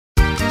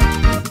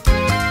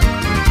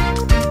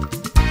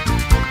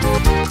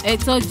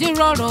ètò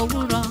Ijiroro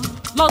Owuro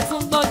ló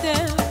tún gbòde.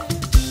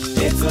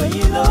 Ètò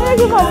yìí ló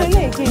ní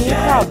láti kí ní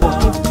káàbọ̀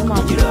kí n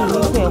máa fi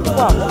ìwé ẹ̀kú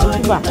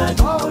àmójúbà.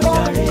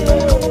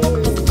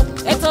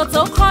 Ètò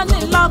tó kọ́ ni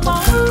lọ́gbọ́n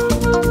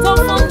tó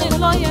fún ni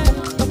lóye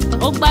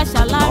ó gbà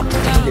ṣàlàyé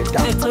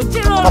ètò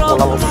Ijiroro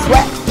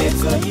Owuro.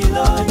 Ètò yìí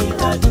ló ní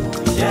láti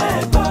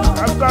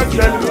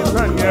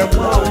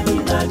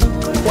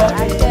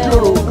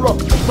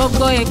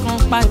gbogbo ìkan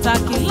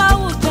pàtàkì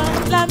láwùjọ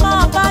lẹ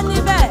máa bá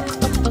níbẹ̀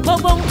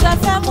gbogbo ohun tẹ́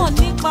fẹ́ mọ̀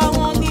nípa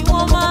wọn ni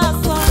wọ́n máa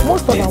sọ.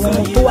 Most of àwọn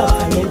ọmọ tó wà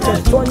talented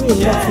tó ní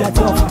ìlú àti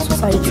láti ọ̀fà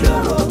society.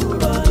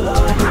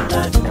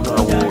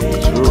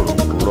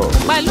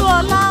 Pẹ̀lú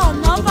Ola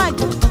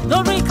Onabajo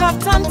lórí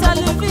Startimes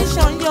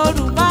Television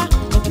Yorùbá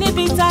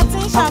níbi tá a ti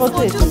ń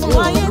ṣàfojúsùn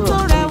ayé tó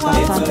rẹwà.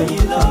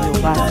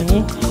 Yorùbá ní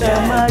ẹ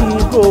máa yí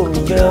kò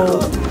rẹ̀ o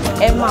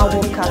ẹ máa wo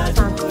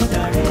Startimes.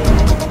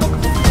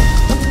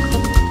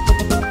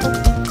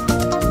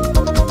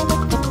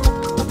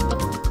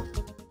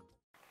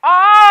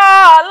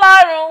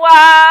 Ọlọ́run wa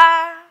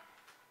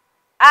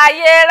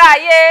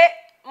ayérayé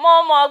mo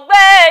mọ̀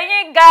gbé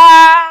yín ga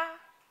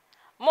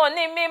mo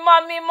ní mímọ́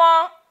mímọ́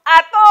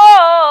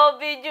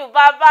àtóbi jù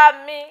bàbá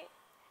mi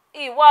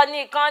ìwọ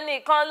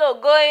nìkan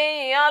lógo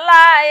ìyìn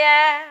ọlá yẹ.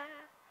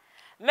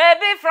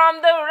 Maybe from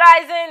the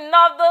rising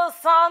of the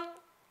sun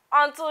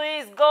until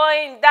it's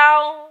going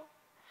down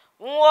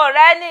n ò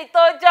rẹ́ni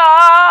tó jọ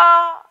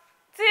ọ́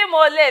tí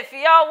mo lè fi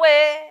ọ́ wé.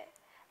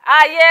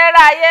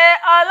 Ayérayé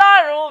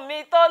Ọlọ́run mi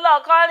tó lọ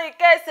kọrin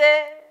kése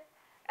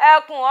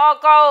ẹkùn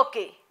ọkọ̀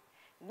òkè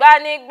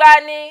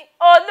gbanigbani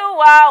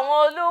olúwa àwọn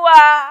olúwa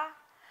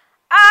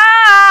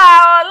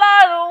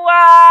Ọlọ́run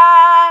wa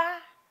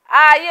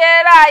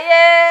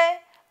ayérayé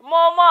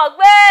mo mọ̀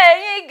gbé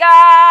yín ga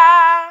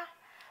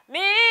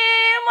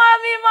mímọ́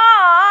mímọ́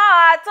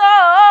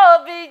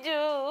àtóbi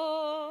jù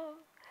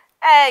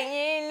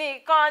ẹ̀yin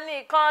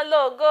nìkan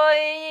lógo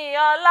ìyìn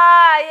ọlá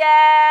yẹ.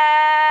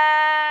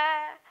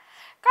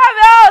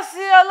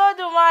 Kábíyèsí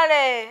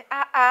Olódùmarè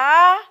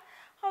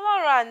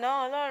Ọlọ́run àná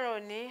Ọlọ́run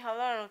òní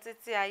Ọlọ́run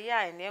títí ayé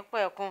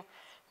àìnípẹ̀kun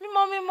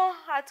mímọ́ mímọ́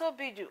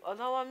àtóbijù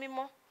ọlọ́wọ́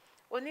mímọ́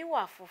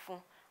oníwà funfun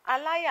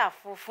aláyà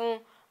funfun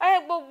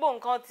gbogbo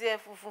nǹkan tiẹ̀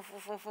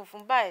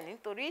funfun báyìí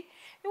nítorí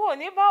ìwọ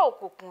ní bá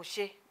òkùnkùn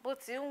ṣe bó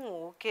ti ń wù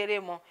ó kéré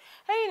mọ́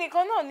ẹ̀yin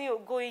nìkan náà ní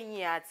ògo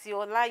ìyìn àti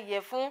ọlá yẹ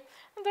fún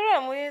nítorí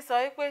ẹ̀ mo yé sọ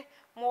wípé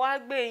mo wá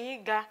gbé yín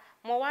ga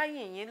mo wá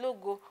yìn yín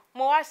lógo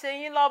mo wá ṣe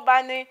yín lọ́ba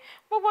ni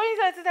gbogbo yín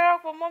tẹ́ ti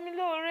darapọ̀ mọ́ mi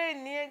lóore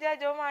ní ẹ jẹ́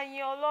jọ máa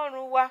yin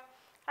Ọlọ́run wa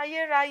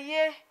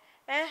ayérayé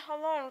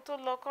Ọlọ́run tó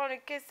lọ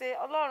kọrin kése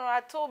Ọlọ́run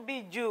atóbi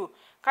jù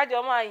kájọ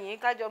máa yìn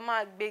kájọ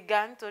máa gbéga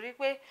nítorí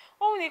pé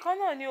òun nìkan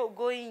náà ní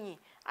ògo ìyìn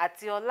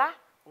àti ọlá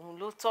òun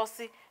ló tọ́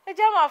sí ẹ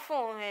jẹ́ máa fún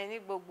òun ní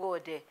gbogbo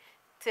ọ̀dẹ̀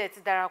tí ẹ ti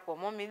darapọ̀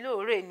mọ́ mi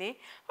lóore ní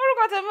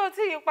orúkọ tèmi ò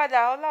tí yí padà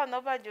Ola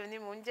Onabajo ni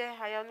mò ń jẹ́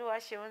ayọ̀lúwa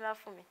ṣe ńlá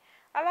fún mi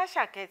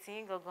aláṣàkẹ́tì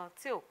yín gangan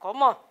tí ò kọ́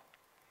mọ̀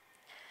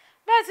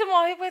bẹ́ẹ̀ tí mo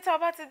rí pé tá a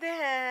bá ti dé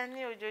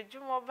ní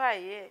ojoojúmọ́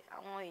báyìí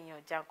àwọn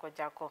èèyàn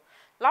jàǹkànjàǹkàn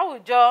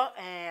láwùjọ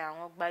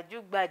àwọn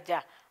gbajúgbajà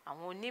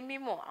àwọn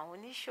onímọ̀ àwọn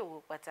oníṣòwò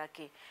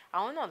pàtàkì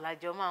àwọn náà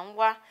lájọ máa ń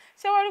wá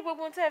ṣé wá rí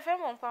gbogbo tẹ́ ẹ fẹ́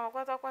mọ̀ nípa wọn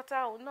pátápátá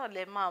òun náà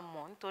lẹ máa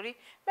mọ̀ nítorí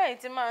bẹ́ẹ̀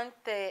tí máa ń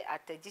tẹ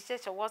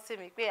àtẹ̀jíṣẹ́ ṣọwọ́ sí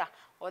mi pé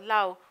Ọlá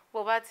o bó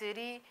bá ti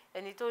rí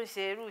ẹni tó ń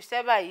ṣe irú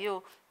iṣẹ́ báyìí o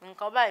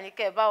nǹkan báyìí ní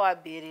kẹ́ ẹ bá wa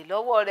béèrè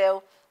lọ́wọ́ rẹ o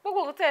gbogbo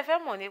ohun tẹ́ ẹ fẹ́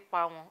mọ̀ nípa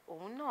wọn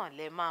òun náà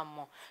lẹ máa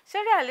mọ̀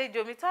ṣẹ́rí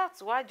àlejò mi tá a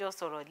tún wá jọ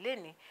sọ̀rọ̀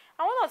lénìí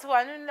àwọn náà ti wà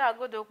nílé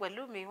agodo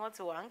pẹ̀lú mi wọ́n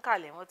ti wà ń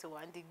kalẹ̀ wọ́n ti wà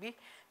ń digbí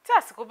tí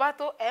àsìkò bá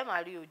tó ẹ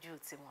máa rí ojú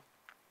tiwọn.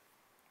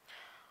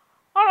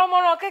 ọ̀rọ̀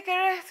mọ̀ràn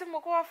kékeré tí mo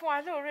kó wá fún wa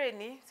lóore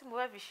ní tí mo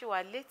fẹ́ fi ṣí wa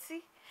létí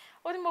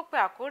ó ní mo pe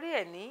àkórí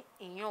ẹ̀ ní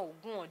ìyàn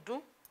ogún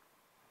ọdún.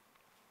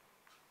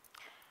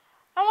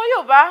 àwọn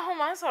Yorùbá wọn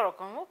máa ń sọ̀rọ̀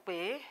kan wọ́n pé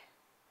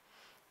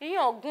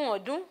ìyàn ogún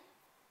ọdún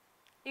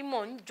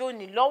ìmọ̀ ń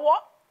jóni lọ́wọ́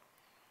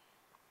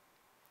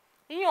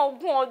ìyàn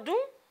ogún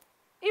ọdún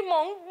ìmọ̀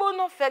ń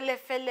gbóná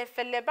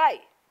fẹlẹfẹlẹfẹlẹ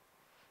báyìí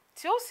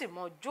tí ó sì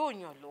mọ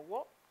jóòyàn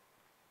lọ́wọ́.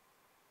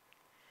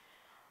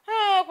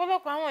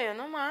 ọ̀pọ̀lọpọ̀ àwọn èèyàn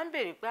náà máa ń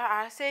béèrè pé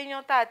àṣé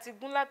iyán tá a ti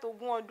gún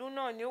látogún ọdún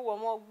náà ni ó wọ̀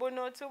mọ́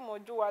gbóná tí ó mọ̀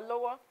jó wa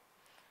lọ́wọ́.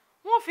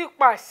 wọ́n fi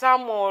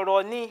pàṣàmọ̀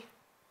ọ̀rọ̀ ni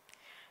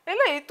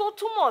eléyìí tó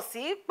túmọ̀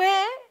sí pé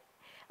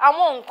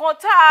àwọn nǹkan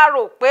tá a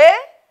rò pé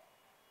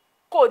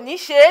kò ní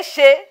ṣeé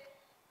ṣe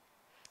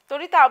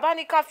torí tá a bá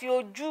ní ká fi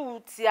ojú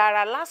ti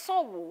ara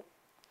lásán wò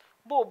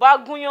bó o bá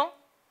gúnyán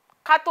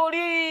ká tó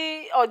rí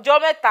ọjọ́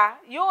mẹ́ta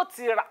yóò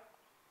ti rà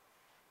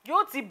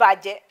yóò ti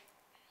bàjẹ́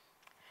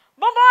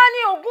bọ́bá wá ní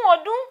ogún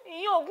ọdún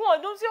ìyẹn ogún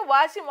ọdún tí ò wá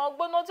sì mọ́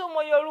gbóná tí ó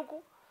mọ yorùkú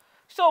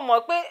ṣó mọ̀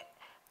pé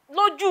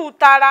lójú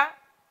tara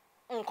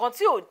nǹkan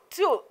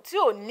tí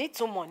ò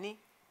nítumọ̀ ni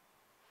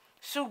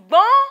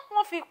ṣùgbọ́n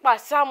wọ́n fi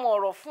pàṣàmọ̀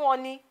ọ̀rọ̀ fún ọ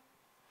ní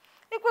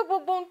wípé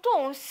gbogbo ohun tó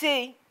ń ṣe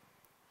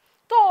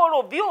tó rò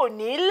bí ò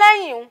ní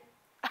lẹ́yìn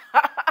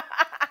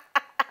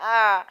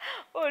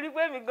ó rí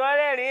pé mi gan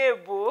rẹ́rìn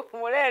èbó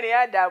mo rẹ́rìn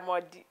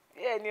àdàmọ̀dì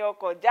bí ẹni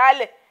ọkọ̀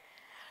jálẹ̀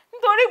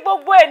nítorí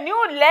gbogbo ẹ̀ ní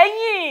ò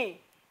lẹ́yìn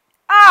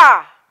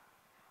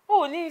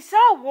ò ní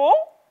ìṣàwó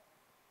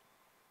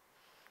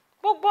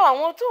gbogbo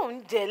àwọn tó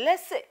ń jẹ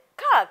lẹ́sẹ̀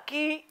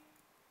káàkiri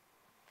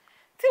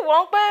tí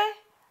wọ́n pé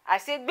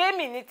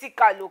àṣegbémì ní ti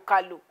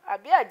kàlòkàlò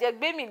àbí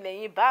àjẹgbémì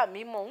lẹ́yìn bá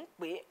mi mọ̀ ń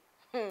pè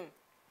é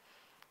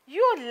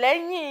yóò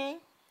lẹ́yìn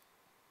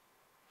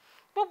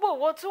gbogbo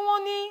ìwọ tí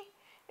wọ́n ní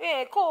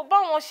kó o bá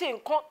wọn ṣe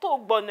nǹkan tó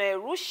gbọ̀nà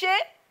ẹ̀rú ṣe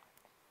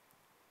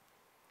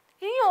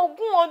ìyẹn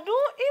 20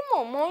 ọdún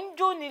ìmọ̀mọ́ ń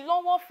jóni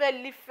lọ́wọ́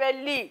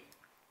fẹlifẹli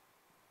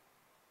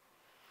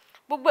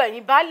gbogbo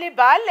ẹ̀yin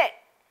baálẹ̀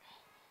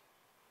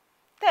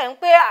tẹ̀ ń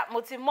pé mo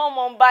ti mọ́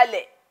ọmọ ń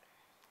balẹ̀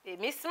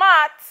èmi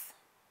smart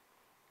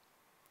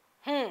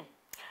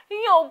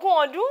ìyẹn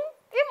 20 ọdún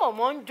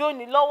ìmọ̀mọ́ ń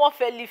jóni lọ́wọ́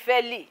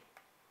fẹlifẹli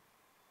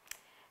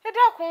ẹ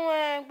dákun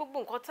gbogbo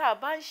nǹkan tá a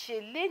bá ń ṣe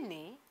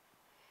lénìí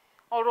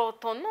ọ̀rọ̀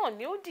ọ̀tàn náà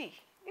ni ó dì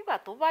nígbà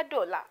tó bá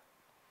dọ̀la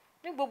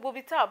ní gbogbo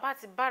ibi tá a bá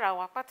ti bára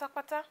wa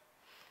pátápátá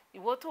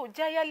ìwọ tó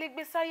jẹ́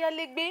ayálégbé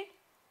sáyálégbé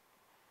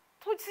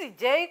tó sì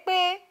jẹ́ pé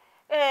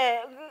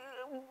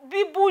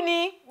bíbú ni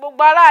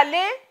gbogbo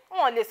aráalé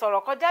wọn lè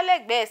sọ̀rọ̀ kọjá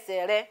lẹ́gbẹ̀ẹ́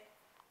ẹsẹ̀ rẹ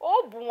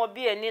ó bú wọn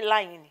bí ẹni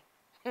láyìn ni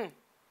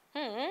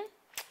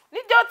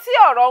níjọ́ tí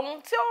ọ̀rọ̀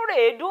ohun tí ó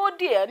rèé dúró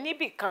dì ẹ́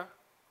níbì kan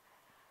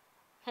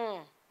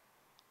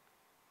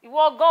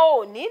ìwọ gan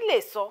ò ní lè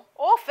sọ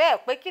ó fẹ́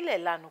pé kílẹ̀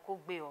lànà kó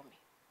gbé omi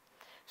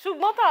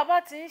ṣùgbọ́n tá a bá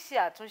ti ń ṣe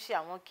àtúnṣe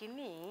àwọn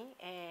kinní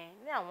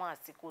ní àwọn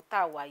àsìkò tá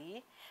a wà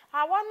yìí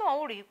àwa náà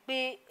ó rí i pé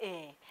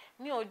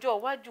ní ọjọ́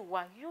iwájú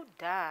wa yóò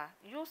dáa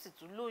yóò sì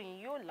tún lóyin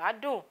yóò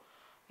ládùn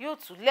yóò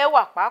tún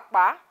lẹ́wà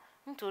pàápàá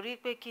nítorí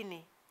pé kí ni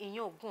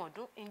ìyẹn 20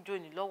 ọdún ń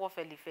jóni lọ́wọ́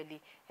fẹlifẹli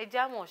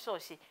ẹjẹ́ àwọn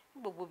ṣọ́ọ̀ṣe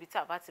ní gbogbo ibi tá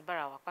a bá ti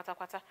bára wa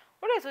pátápátá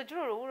orí ètò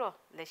ìjíròrò òwúrọ̀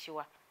lẹ́ṣẹ̀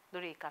wa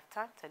lórí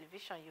Kaftan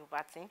television Yorùbá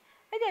tí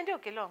ẹ jẹ́ ndé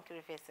òkè lọ́hùn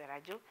kiri fẹsẹ̀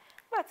rájò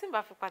nígbà tí n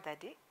bá fi padà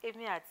dé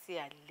èmi àti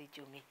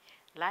àlejò mi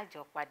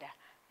láàjọ padà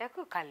ẹ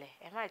kú kalẹ̀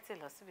ẹ má tí ì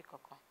lọ síbi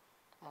kankan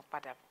mo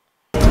padà bọ̀.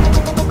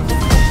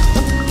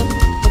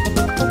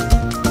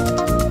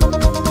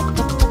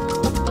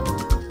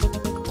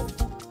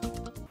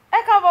 ẹ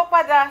káàbọ̀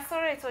padà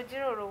sórí ètò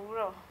ìjíròrò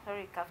òwúrọ̀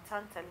lórí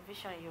Kaftan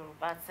television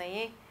Yorùbá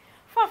tẹ̀yìn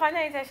fún àǹfààní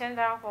ẹ̀yin tẹ́ ṣe ń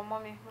darapọ̀ mọ́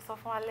mi mo sọ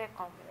fún alẹ́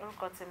kan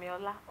orúkọ tèmi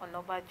Ola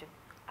Onabajo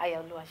aya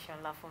olúwa ṣeun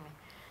ńlá fún mi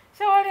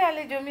ṣé wọ́n rí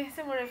àlejò mi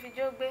tí mo rẹ̀ fi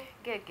jó gbé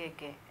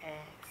gẹ̀gẹ̀gẹ̀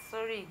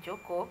sórí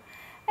ìjókòó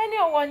ẹni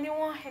ọ̀wọ̀ ni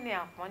wọ́n ẹni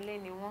àpọ́nlé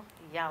ni wọ́n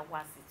ìyá wa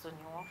sì tún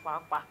ni wọ́n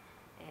pàápàá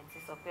ti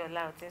sọ pé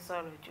ọlá ò ti ń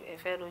sọ̀rọ̀ ojú ẹ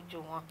fẹ́ rojú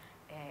wọn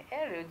ẹ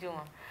rí ojú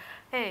wọn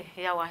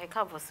ìyá wa ẹ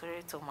káàbọ̀ sórí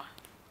ètò mà.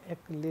 ẹ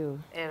kúlẹ̀ o.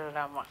 ẹ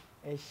rọra mà.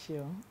 ẹ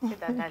ṣeun. ṣé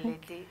dáadáa lè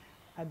dé.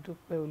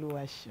 adúpẹ́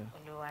olúwa ṣeun.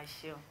 olúwa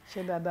ṣeun. ṣé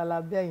dáadáa la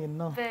bí ẹ̀yin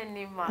náà. bẹ́ẹ̀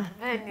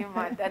ni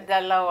mà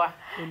dáadáa la wà.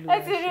 ẹ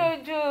ti rí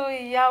ojú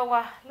ìyá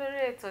wa lórí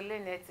ètò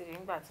lẹ́nu ẹ ti rí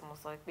nígbà tí mo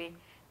sọ pé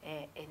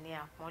ẹni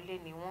àpọ́nlé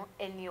ni wọ́n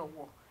ẹni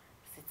ọ̀wọ̀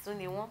sì tún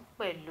ni wọ́n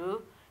pẹ̀lú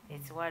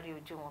ètí wá rí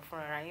ojú wọn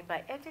fúnra yín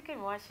báyìí ẹ jẹ́ kí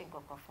mi wá ṣe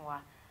nǹkan kan fún wa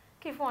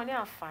kí fún wọn ní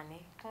àǹfààní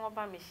kí wọ́n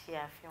bá mi ṣe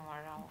àfihàn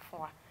ara wọn fún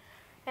wa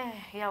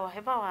ìyá wa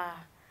ẹ bá wa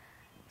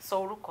sọ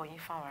orúkọ yín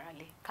fáwọn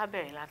aráalé ká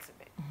bẹ̀rẹ̀ láti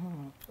bẹ̀.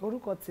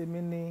 orúkọ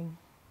tèmi ni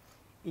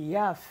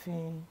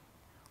Iyaafin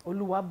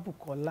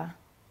Bukola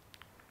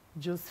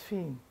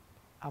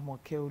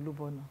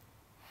Olubona.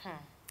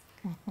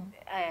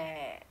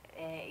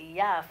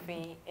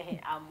 Ìyáàfin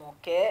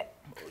Àmọ̀kẹ́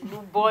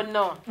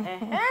Olúbọ́nà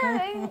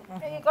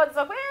ẹ̀yin kan ti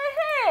sọ pé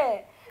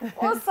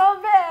ó sọ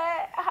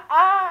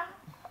bẹ́ẹ̀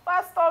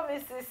pásítọ̀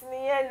Mrs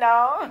nìyẹn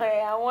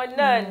náà àwọn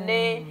náà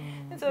ní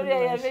nítorí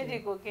ẹyẹ méjì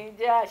kò kí ń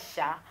jẹ́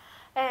àṣà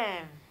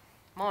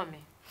mọ́ mi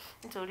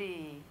nítorí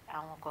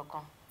àwọn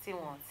kankan tí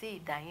wọ́n tí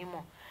ì dá yín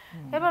mọ̀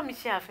ẹ bá mi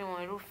ṣe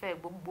àfihàn irúfẹ́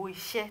gbogbo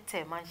iṣẹ́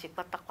tẹ̀ máa ń ṣe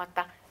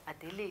pátápátá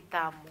àtẹlé ìta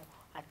àmọ́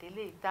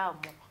àtẹlé ìta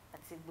àmọ́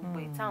àti gbogbo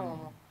ìta àwọn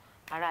ọmọ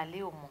aráalé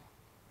ò mọ̀.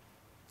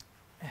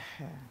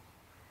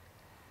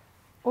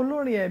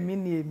 olórin ẹ̀mí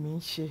ni èmi ń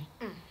ṣe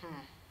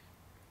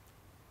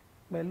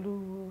pẹ̀lú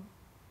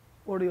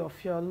oore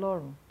ọ̀fẹ́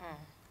Ọlọ́run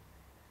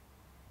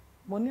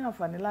mo ní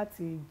àǹfààní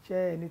láti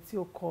jẹ́ ẹni tí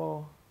ó kọ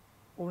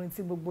orin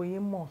tí gbogbo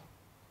yín mọ̀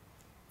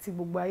tí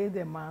gbogbo ayé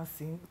dẹ̀ máa ń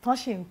sìn tán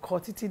sì ń kọ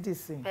títí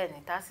dìsìn. bẹ́ẹ̀ni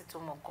tá a sì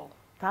tún mọ̀ kọ.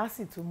 tá a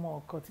sì tún mọ̀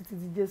ọkọ títí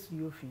tí Jésù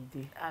yóò fi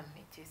dé.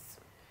 àmín Jésù.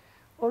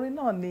 orin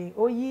náà ni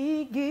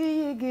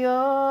oyígíyígí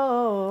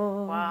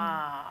ooo.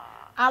 Wow.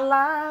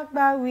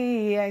 Alágbàwí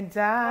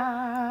ẹ̀dá.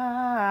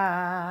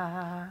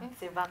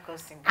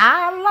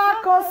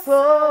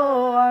 Alákòóso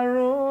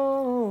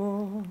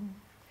ọ̀run.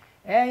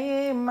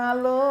 Ẹ̀yin mà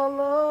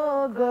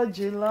lólógo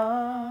jùlọ.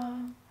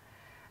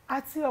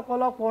 Àti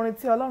ọ̀pọ̀lọpọ̀ orin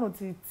tí Ọlọ́run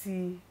ti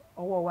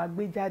ọwọ́ wa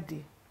gbé jáde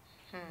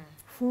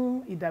fún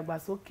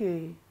ìdàgbàsókè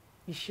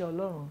iṣẹ́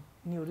Ọlọ́run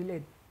ní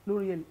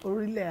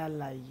orílẹ̀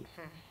alààyè.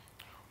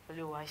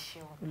 Olúwa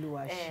ṣeun.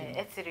 Olúwa ṣeun.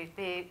 Ẹ ti rí i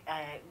pé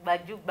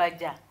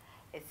gbajúgbajà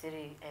ẹ ti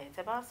rí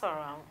tẹ́ bá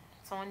sọ̀rọ̀ àwọn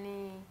tó ní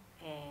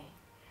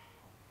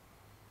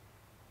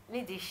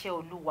nídìí iṣẹ́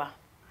Olúwa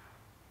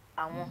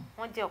àwọn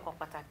wọ́n jẹ́ ọ̀kan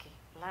pàtàkì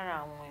lára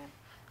àwọn èèyàn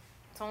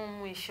tó ń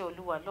mú iṣẹ́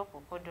Olúwa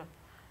lọ́kùnkúndùn.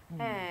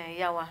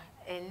 Ìyá wa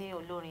ẹ ní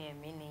olórin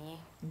ẹ̀mí nìyí.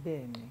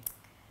 Bẹ́ẹ̀ni.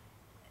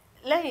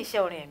 Lẹ́yìn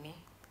iṣẹ́ orin ẹ̀mí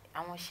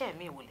àwọn iṣẹ́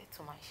mi ìwòlẹ̀ tó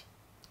máa ṣe.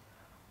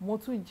 Mo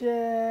tún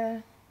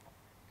jẹ́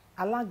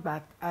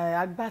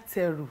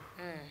agbátẹrù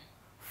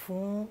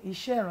fún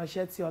iṣẹ́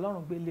ìránṣẹ́ tí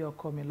Ọlọ́run gbé lé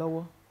ọkọ mi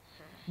lọ́wọ́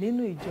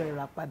nínú ìjọ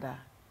ìràpadà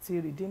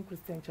ti Redeemed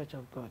Christian Church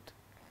of God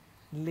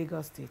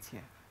Lagos State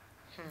here.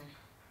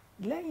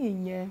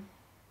 Lẹ́yìn yẹn.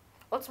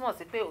 Ó túmọ̀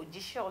sí pé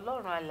òjíṣẹ́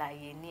Ọlọ́run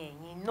alààyè ni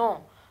ẹ̀yin náà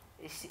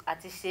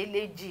àti ṣe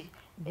léjì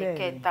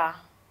ẹ̀kẹta.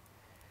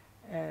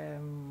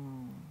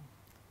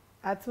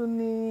 A tún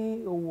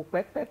ní òwò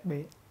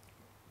pẹ́pẹ́pẹ́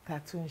ká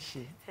tún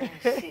ṣe.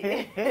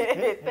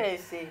 Tẹ́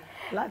ṣe.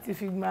 Láti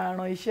fi máa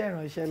ran iṣẹ́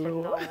ìránṣẹ́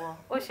lọ́wọ́.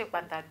 Ó ṣe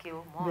pàtàkì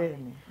o mọ́.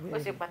 Bẹ́ẹ̀ni. Ó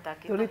ṣe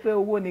pàtàkì. Torí pé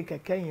owó ni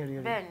kẹ̀kẹ́ yìí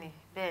rere.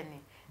 Bẹ́ẹ̀ni.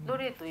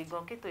 Lórí ètò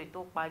ìgan kétò ètò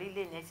parí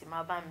lè ní ẹ sì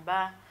máa bá mi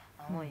bá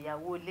àwọn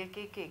ìyàwó ilé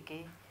kéékèèké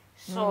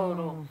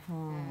sọ̀rọ̀.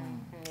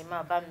 Ẹ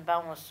máa bá mi bá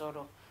wọn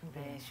sọ̀rọ̀.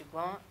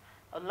 Ṣùgbọ́n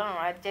Ọlọ́run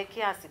á jẹ́ kí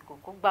àsìkò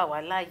kó gbà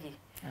wá láàyè.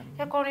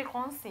 Ẹ̀kọ́rin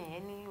kan sìn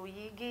ẹ́ ní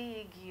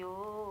oyégéyégi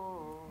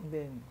o.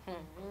 Bẹ́ẹ̀ni.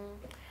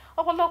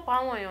 Ọ̀pọ̀lọpọ̀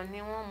àwọn èèyàn ni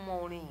wọ́n mọ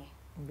orin yẹn.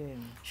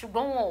 Bẹ́ẹ̀ni.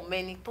 Ṣùgbọ́n wọn ò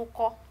mẹni tó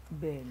kọ.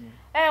 Bẹ́ẹ̀ni.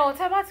 Ò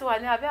tẹ́ bá ti wà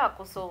ní abẹ́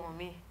àkóso ohùn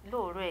mi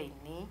lóòrọ̀ ẹ̀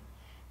ní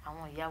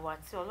àwọn ìyá wa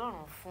tí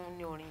Ọlọ́run fún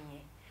ní orin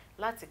yẹn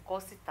láti kọ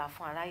síta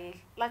fún aráyé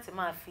láti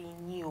máa fi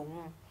yin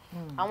òun.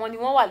 Àwọn ni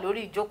wọ́n wà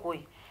lórí ìjókòó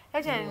yìí. Ẹ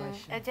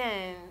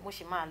jẹ́ mo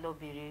sì máa lọ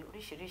béèrè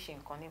oríṣiríṣi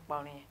nǹkan nípa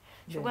orin yẹn.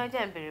 Ṣùgbọ́n ẹ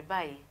jẹ́ n béèrè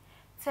báyìí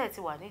tẹ́ ẹ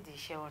ti wà nídìí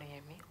iṣẹ́ orin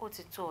ẹ̀mí ó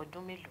ti tó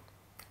ọdún mélòó?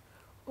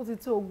 Ó ti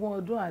tó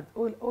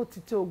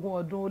 20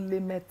 ọdún ó lé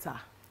mẹ́ta.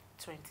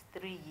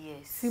 23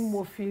 years.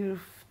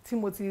 Tí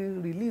mo ti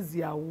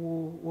release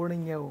àwo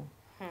orin yẹn o.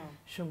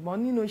 Ṣùgbọ́n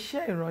nínú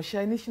iṣẹ́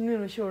ìránṣẹ́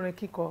nínú iṣẹ́ orin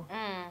kíkọ.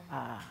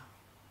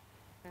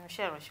 Nínú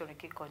iṣẹ́ ìránṣẹ́ orin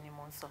kíkọ ni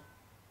mo ń sọ.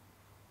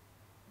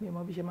 Mi ò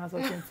mọ bí ṣe máa sọ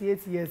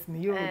 28 years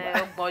ní Yorùbá.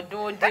 Ọgbọ̀n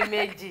ọdún ó dín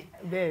méjì.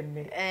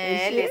 Bẹ́ẹ̀ni.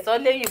 Ẹ lè sọ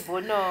léyìnbó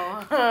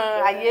náà.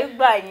 Àyè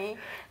gbà yín.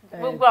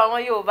 Gbogbo àwọn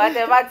Yorùbá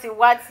tẹ́ bá ti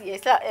wá tí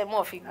ẹ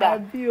mọ̀ fi gbà.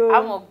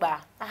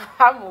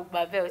 Àmọ̀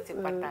gbà bẹ́ẹ̀ ó ti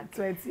pàtàkì.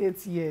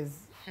 28 years.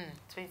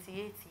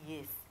 28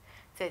 years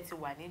tẹ́ ti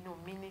wà nínú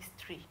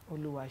ministry.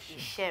 Olúwa ṣe.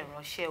 Iṣẹ́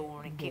ìránṣẹ́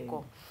orin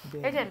kíkọ.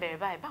 Ẹ jẹ́ n bẹ̀rẹ̀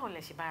báyìí báwo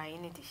lẹ ṣe bára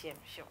yín nídìí iṣẹ́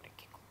ìránṣẹ́ orin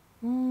kíkọ?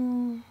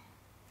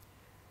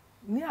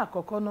 Ní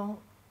àkọ́kọ́ náà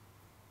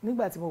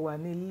nígbà tí mo wà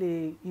ní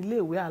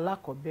ilé-ìwé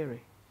alákọ̀ọ́bẹ̀rẹ̀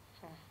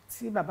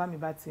tí bàbá mi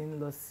bá ti ń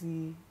lọ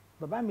sí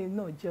bàbá mi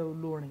náà jẹ́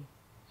olórin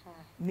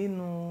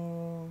nínú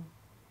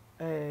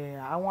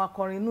àwọn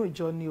akọrin inú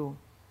ìjọ ni o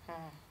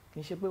kì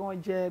í ṣe pé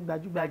wọ́n jẹ́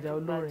gbajúgbajà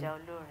olórin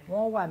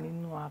wọ́n wà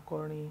nínú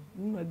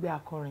ẹgbẹ́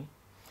akọrin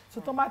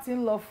so tó bá ti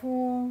ń lọ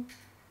fún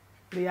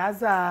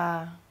rìhásà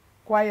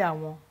kwaya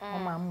wọn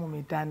wọ́n máa ń mú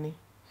mi dání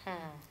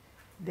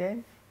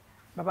then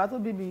bàbá tó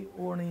bí mi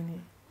orin ni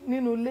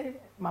nínú ilé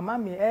màmá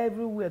mi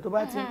everywhere tó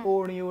bá ti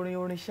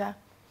orin ṣá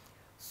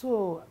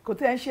so kò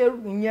tẹ́ ń ṣe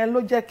ìyẹn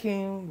ló jẹ́ kí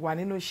n wà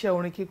nínú iṣẹ́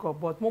orin kíkọ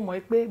but mo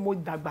mọ̀ pé mo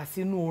dàgbà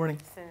sínú orin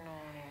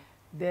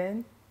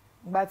then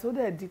ìgbà tó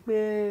dẹ̀ di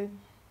pé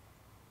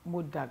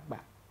mo dàgbà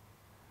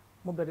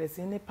mo bẹ̀rẹ̀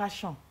sí ní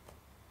passion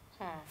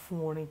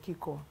fún orin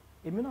kíkọ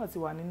èmi náà ti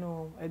wà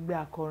nínú ẹgbẹ́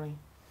akọrin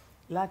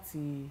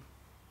láti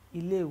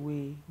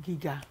iléèwé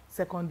gíga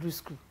secondary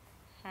school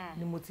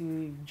ni mo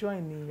ti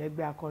join ní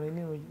ẹgbẹ́ akọrin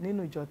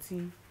nínú ìjọ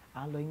tí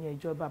à ń lọ yẹn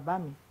ìjọ bàbá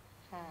mi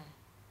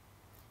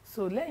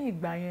so lẹ́yìn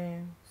ìgbà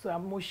yẹn so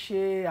mo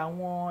ṣe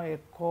àwọn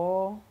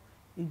ẹ̀kọ́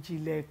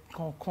ìjìnlẹ̀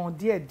kankan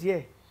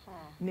díẹ̀díẹ̀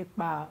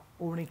nípa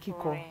orin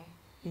kíkọ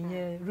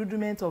ìyẹn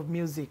rudiment of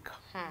music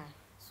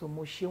so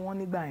mo ṣe wọ́n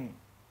nígbà yẹn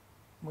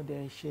mo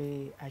dẹ̀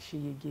ṣe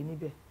àṣeyege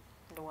níbẹ̀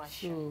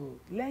so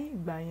lẹ́yìn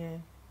ìgbà yẹn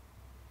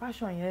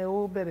passion yẹn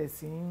ó bẹ̀rẹ̀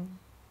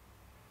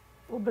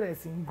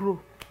sí ń grow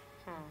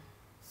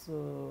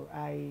so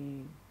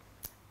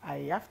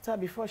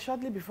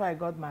shortly before I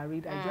got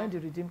married, I joined the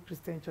Redeemed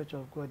Christian Church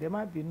of God. Ẹ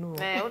má bínú.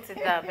 Ó ti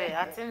dà bẹ́ẹ̀,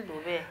 a ti ń lò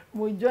bẹ́ẹ̀.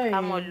 Mo join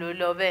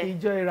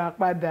ìjọ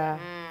ìràpadà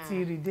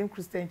ti Redeemed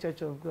Christian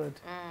Church of God.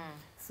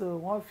 So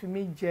wọ́n fi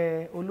mí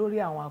jẹ olórí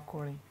àwọn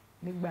akọrin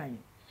nígbà yẹn.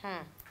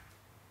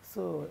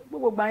 So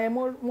gbogbo ìgbà yẹn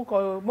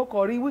mo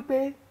kọ̀ rí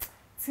wípé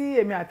tí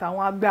èmi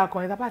àtàwọn agbẹ́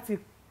akọrin tá bá ti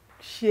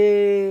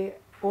ṣe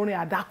orin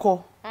àdákọ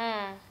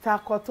tá a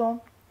kọ tán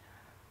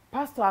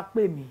pásítọ̀ á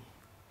pè mí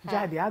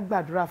jáde á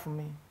gbàdúrà fún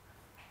mi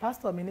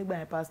pásítọ̀ mi nígbà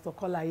yẹn pásítọ̀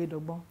Kọ́lá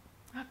Ayédọ́gbọ́n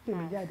á pè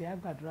mí jáde á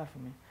gbàdúrà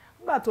fún mi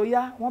nígbà tó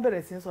yá wọ́n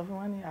bẹ̀rẹ̀ sí í sọ fún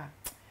wọn ní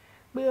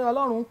pé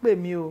Ọlọ́run ń pè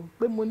mí o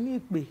pé mo ní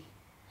ìpè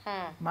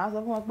màá sọ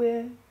fún wọn pé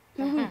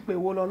irú ìpè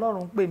wo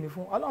lọ́lọ́run ń pè mí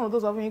fún Ọlọ́run tó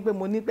sọ fún yín pé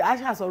mo ní ìpè á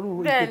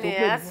ṣàṣọrú ìpè tó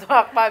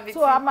pè mí fún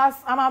so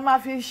a máa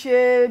fi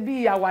ṣe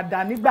bí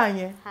àwàdà nígbà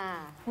yẹn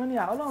wọ́n ní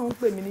Ọlọ́run ń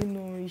pè mí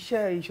nínú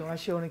iṣẹ́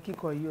ìṣọ̀ránṣẹ́ orin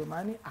kíkọ yìí o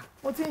màá ní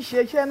mo ti ń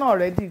ṣe iṣẹ́ náà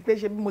rẹ́dí pé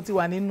ṣe bí mo ti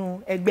wà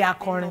nínú ẹgbẹ́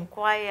akọrin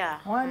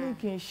wọ́n á ní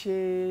kí n ṣe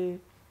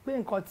pé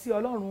nǹkan tí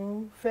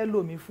Ọlọ́run fẹ́ lò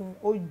mí fún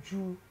ó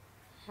ju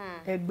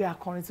ẹgbẹ́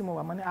akọrin tí mo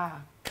wà mọ́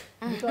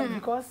ní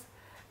because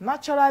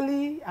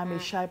naturally I'm a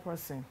shy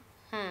person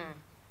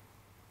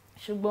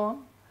ṣùgbọ́n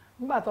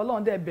nígbà tó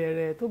Ọlọ́run dẹ̀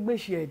bẹ̀rẹ̀ tó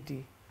gbèsè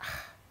ẹ̀dẹ̀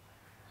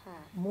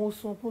mo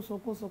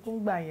sunkún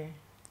gbà yẹn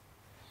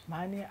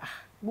màá ní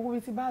gbogbo bí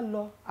tí bá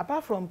lọ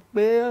apart from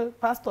pé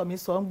pásítọ̀ mi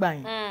sọ ń gbà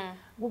yẹn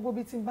gbogbo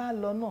bí tí bá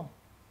lọ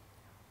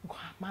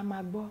náà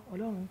máa gbọ́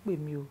Ọlọ́run ń pè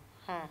mí o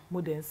mo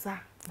dẹ̀ ń sá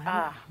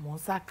mo ń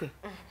sá kẹ̀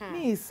ní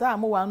ìsá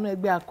mo wà nínú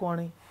ẹgbẹ́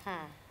akọrin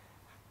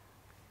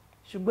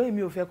ṣùgbọ́n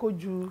èmi ò fẹ́ kó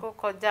ju kó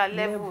kọjá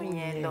level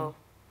yẹn lọ.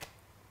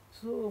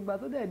 so ìgbà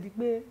tó dẹ̀ di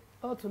pé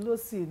ọ̀tún ló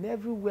sì ní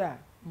everywhere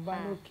mo bá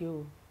lókè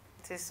o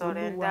ti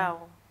sọ̀rẹ́ndà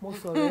o mo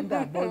sọ̀rẹ́ndà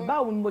but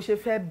báwo ni mo ṣe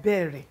fẹ́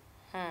bẹ̀rẹ̀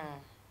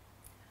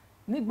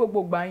ní gbogbo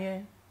ìgbà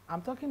yẹn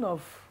I'm talking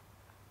of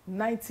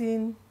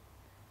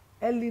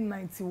early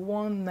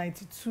 91,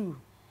 92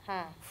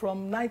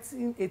 from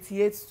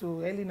 1988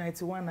 to early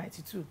 91,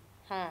 92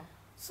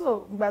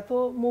 so ìgbà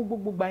tó mú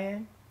gbogbo ìgbà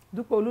yẹn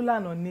Dúpẹ́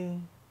Olúlànà ni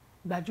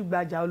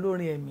gbajúgbajà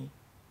olórin ẹ̀mí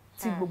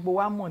tí gbogbo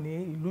wa mọ̀ ní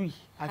ìlú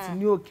yìí àti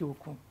ní òkè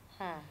òkun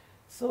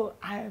so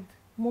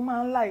mo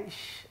máa ń like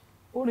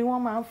orin wọn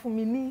máa ń fún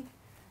mi ní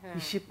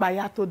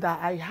ìṣípayá tó dáa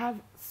I have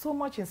so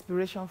much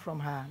inspiration from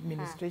her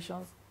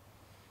ministrations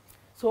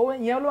so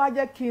ìyẹn ló wá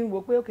jẹ́ kí n wò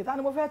pé okay ta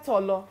ni mo fẹ́ tọ̀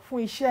lọ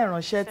fún iṣẹ́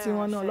ìránṣẹ́ tí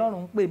wọ́n ní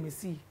Ọlọ́run ń pè mí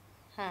sí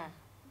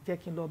jẹ́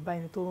kí n lọ bá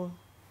ẹni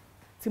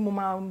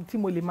tí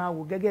mo lè máa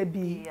wò gẹ́gẹ́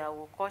bí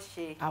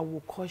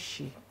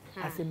àwòkọ́ṣe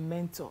as a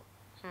mentor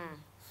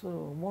so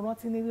mo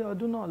rántí ní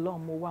ọdún náà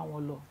lọ́hùn mo wá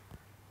wọn lọ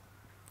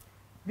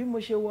bí mo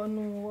ṣe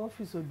wọnú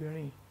ọ́fíìsì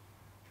obìnrin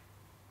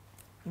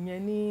ìyẹn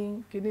ní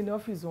kíní ní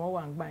ọ́fíìsì wọn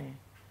wà ń gbà yẹn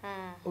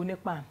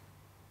onípàn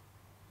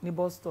ní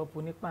bus stop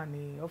onípàn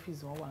ní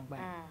ọ́fíìsì wọn wà ń gbà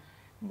yẹn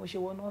bí mo ṣe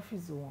wọnú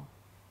ọ́fíìsì wọn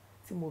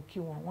tí mo kí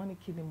wọn wọ́n ní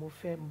kí ni mo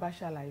fẹ́ bá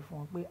ṣàlàyé fún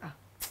wọn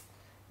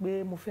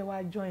pé mo fẹ́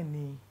wá join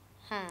ní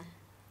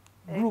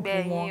group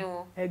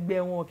wọn ẹgbẹ́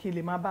wọn kí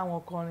lè má bá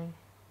wọn kọrin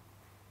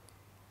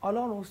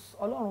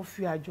Ọlọ́run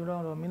fi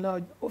àjùlọ ràn mí lọ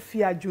ó fi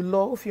àjùlọ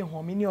ó fi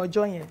hàn mí ní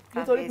ọjọ́ yẹn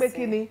nítorí pé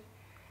kí ni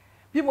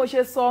bí mo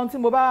ṣe sọ ohun tí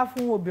mo bá wá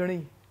fún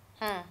obìnrin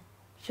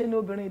ṣe ni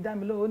obìnrin dá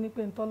mi lóhùn ó ní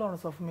pé n tọ́lọ́run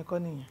sọ fún mi kọ́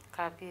nìyẹn.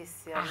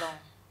 kábíyèsí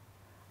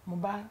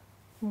Ọlọ́run.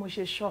 mo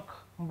ṣe shock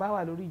mo bá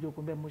wà lórí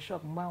ìjókòó bẹ́ẹ̀ mo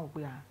shock mo bá wọn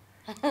pé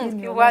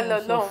kí wá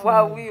lọ́lọ́run wá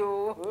wí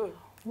o.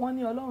 wọ́n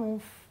ní Ọlọ́run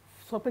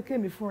sọ pé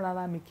kémi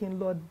fúnra mi kí n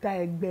lọ dá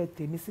ẹgbẹ́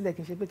tèmi sílẹ̀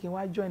kí n ṣe pé kí n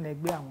wá join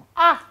ẹgbẹ́ àwọn.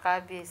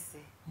 kábíyèsí.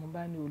 mo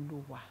bá ní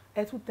Olúwa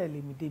ẹ tún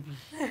tẹ̀lé mi débi.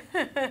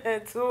 ẹ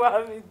tún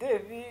wá mi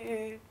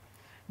débi.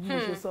 bí mo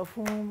ṣe sọ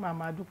fún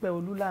màmá Dúpẹ́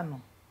Olúlànà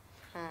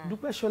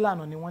Dúpẹ́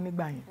Ṣọ́lànà ni wọ́n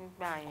nígbà yẹn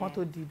kán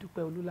tó di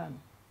Dúpẹ́ Olúlànà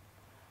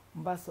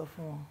mo bá sọ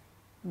fún wọn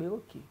pé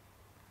òkè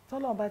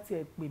tọ́lọ́run bá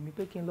tiẹ̀ pè mí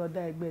pé kí n lọ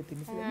dá ẹgbẹ́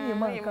tèmi sílẹ̀ mi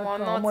ìmọ̀ nǹkan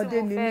kan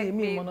ọmọdé ni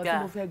mi ìmọ̀nà tí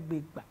mo fẹ́ gbé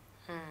gbà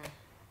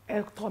ẹ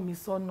tọ́ mi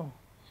sọ́nà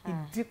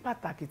ìdí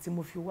pàtàkì tí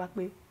mo fi wá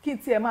pé kí n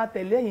tiẹ̀ máa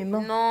tẹ̀lé ẹ̀yin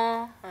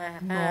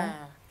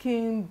náà kí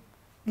n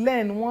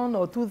learn one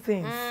or two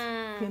things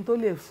kí n tó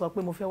lè sọ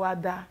pé mo fẹ́ wá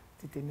dá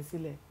ti tèmi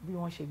sílẹ̀ bí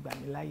wọ́n ṣe gbà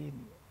mí láyé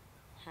ni.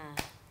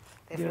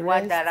 The rest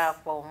wá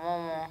darapọ̀ mọ́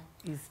wọn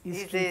is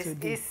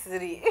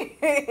history.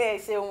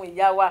 ṣeun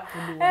ìyá wa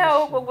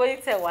ó gbogbo yín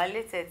tẹ̀ wá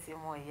létẹ̀ tí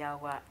mo ìyá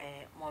wa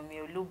mọ̀mí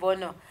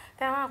Olúbọ́nà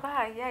tẹ̀ wọ́n bá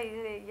ìyá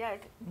ìyá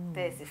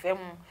tẹ̀ sì fẹ́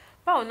mu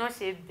báwo náà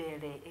ṣe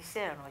bẹ̀rẹ̀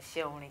iṣẹ́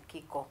ìránṣẹ́ orin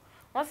kíkọ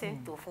wọ́n sì ń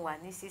tò fún wa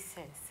ní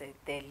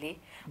sísẹ̀ntẹ̀lé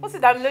ó sì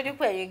dá mi lójú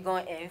pé ẹ̀yin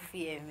gan ẹ̀ ń fi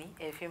ẹ̀mí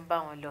ẹ̀ fi ń bá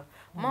wọn lọ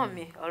mọ́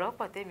mi ọ̀rọ̀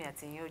pọ̀ tèmi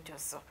àti yín ó jọ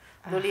sọ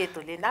lórí ètò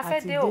lè náfẹ́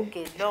dé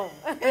òkè lọ́hùn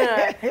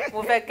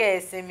mo fẹ́ kẹ́ ẹ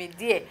sinmi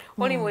díẹ̀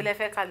orin wo lẹ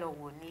fẹ́ ká lọ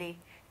wò nílé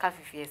ká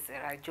fi ẹsẹ̀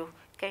rajó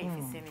kẹ́yìn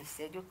fi sinmi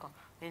ìṣẹ́jú kan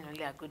nínú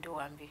ilé agodo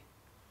wa ń bí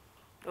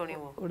orin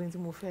wo. orin tí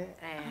mo fẹ́.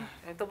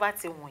 ẹni tó bá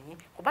ti wù yín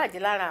kò bá jẹ́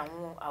lára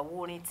àwọn àwo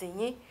orin ti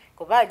yín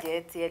kò bá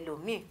jẹ́ ti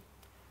ẹlòmíì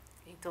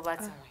èyí tó bá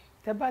ti wù yín.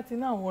 tẹ bá ti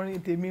ní àwọn orin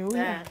tèmi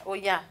ó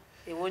yá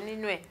èwo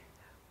nínú ẹ̀.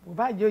 kò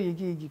bá jẹ́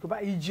Òyìgì kò bá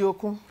Ìjì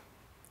Òkun.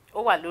 ó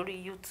wà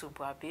lórí YouTube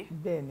àbí.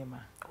 bẹ́ẹ̀ ni mà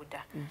kódà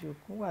Ìjì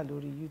Òkun wà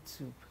lórí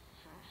YouTube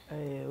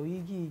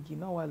Òyìgì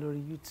náà wà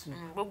lórí YouTube.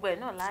 gbogbo ẹ̀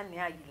náà láàní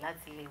àyè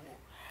láti lè wò.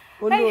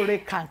 Olóore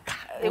kàǹkà.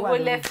 èwo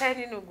lẹ fẹ́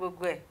nínú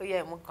gbogbo ẹ̀ ó yẹ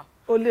ẹ̀mú kan.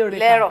 Olóore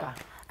kàǹkà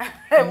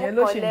ìyẹn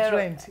ló ṣe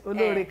trend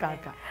Olóore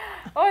kàǹkà.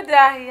 ó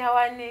dáa ìyá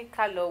wa ní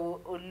ká lọ wo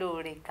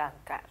Olóore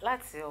kàǹkà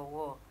láti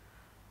ọwọ́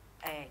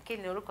kí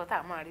ni orúkọ tá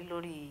a máa rí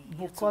lórí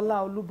YouTube.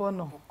 Bukola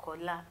Olubona.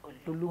 Bukola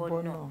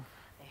Olubona.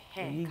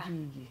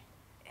 Òyìgì.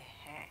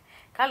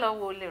 ká lọ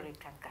wo Olóore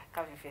kàǹkà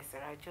ká fi fẹsẹ̀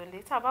rajó lé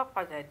tá a bá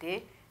padà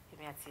dé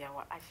èmi àti ìyá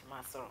wa a sì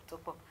máa sọ̀rọ̀ tó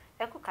pọ̀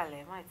ẹ kú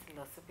kalẹ̀ má ti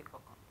lọ síbi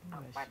kankan à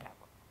ń padà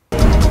bọ̀.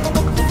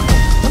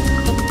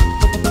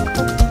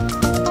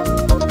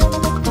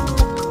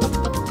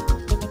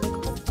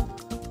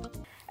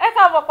 ẹ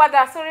káàbọ̀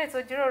padà sórí ètò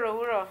Ìjíròrò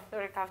Òwúrọ̀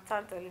lórí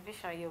Kaftan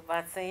Television Yorùbá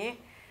tiyín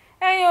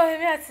ẹ̀yin o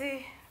èmi àti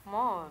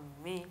mọ́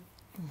mi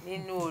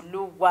nínú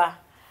Olúwa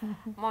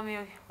mọ́ mi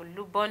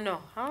Olúbọ́nà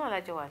àwọn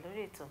alájọ wà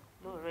lórí ètò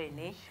lóòrọ̀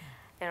ìní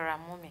ẹ̀rọ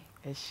amú mi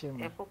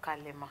ẹ kú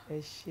kalẹ̀ mà ẹ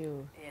ṣé o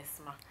yes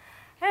ma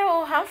ẹ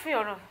o à ń fi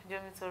ọ̀rọ̀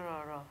jomi tó rọ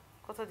ọ̀rọ̀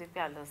kó tó di pé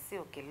a lọ sí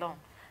òkè lọ́hùn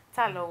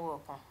tá a lọ wo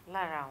ọ̀kan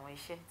lára àwọn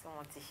iṣẹ́ tí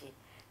wọ́n ti ṣe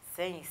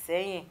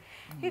sẹ́yìn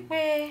wípé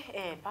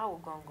báwo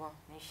gangan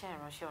ní iṣẹ́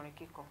ìránṣẹ́ orin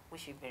kíkọ bó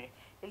ṣe bẹ̀rẹ̀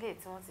eléyìí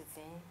tí wọ́n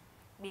ti ń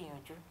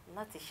gbìyànjú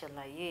láti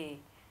ṣàlàyé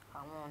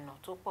àwọn ọ̀nà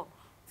tó pọ̀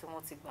tí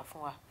wọ́n ti gbà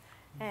fún wa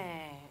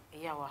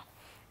ìyá wa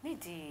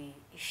nídìí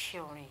iṣẹ́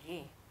orin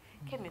yìí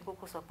kẹ́mi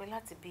kúkú sọ pé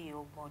láti bí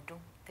 20 ọdún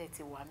tẹ́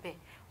ti wà bẹ́ẹ̀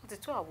ó ti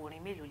tó àwo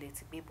orin mélòó lẹ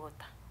ti gbé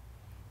bọ́ta.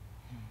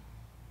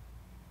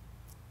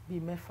 bíi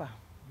mẹ́fà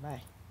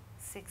báyìí.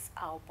 6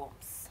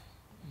 albums.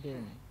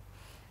 Bẹ́ẹ̀ni.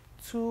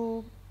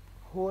 2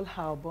 whole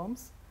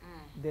albums.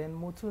 Then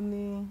mo tún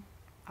ní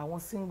àwọn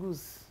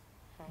singles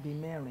bíi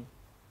 4.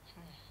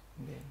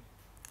 Bẹ́ẹ̀ni.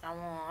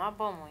 Àwọn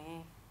album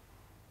yín,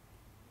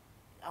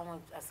 àwọn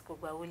àsìkò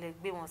gbà wo lẹ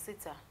gbé wọn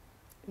síta?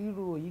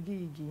 Irú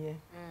Oyigiyigi yẹn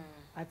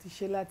a ti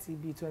ṣe láti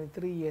bíi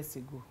 23 years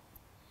ago.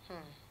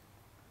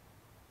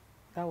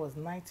 That was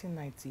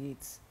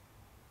 1998.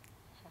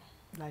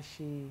 La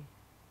ṣe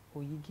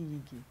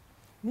Oyigiyigi.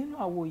 Nínú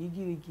àwọn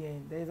Oyigiyigi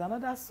yẹn, there is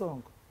another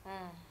song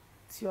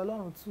tí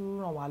Ọlọ́run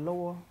tún ràn wá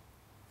lọ́wọ́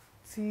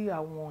tí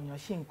àwọn èèyàn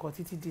ṣì ń kọ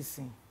títí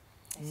dìsìn.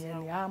 Ìyẹn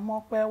ni a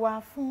mọpẹ́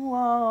wá fún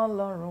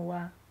Ọlọ́run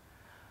wa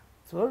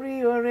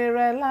torí oore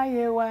rẹ̀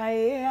láyé wa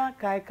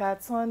àkàìkà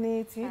tán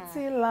ni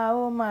títí la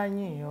ó máa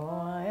yìn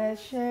ọ́. Ẹ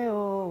ṣé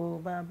o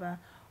bàbá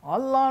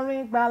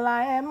Ọlọ́run ìgbàlà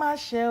ẹ má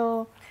ṣe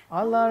o,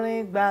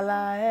 Ọlọ́run ìgbàlà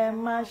ẹ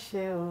má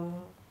ṣe o.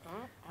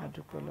 A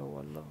dúpẹ́ lọ́wọ́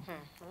Ọlọ́run.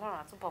 Ọlọ́run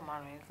àtúbọ̀ máa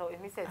ràn yín lọ,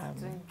 èmi sì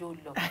tún jó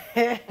lọ.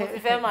 Mo ti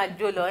fẹ́ máa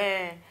jó lọ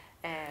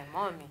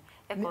mọ́ mi.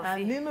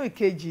 Nínú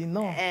ìkejì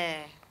náà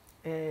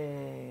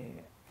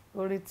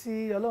orin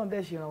tí Ọlọ́run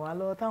dẹ̀ ṣe ràn wá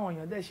lọ́wọ́ táwọn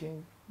èèyàn dẹ̀ ṣe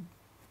ń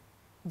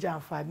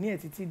jàǹfààní ẹ̀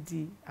títí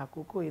di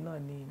àkókò yìí náà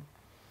ni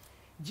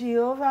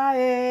Jehovah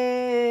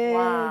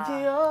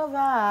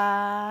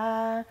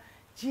Jehovah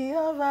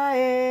Jehovah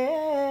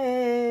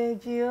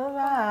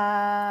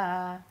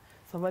Jehovah.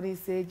 Somebody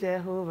say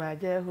Jehovah,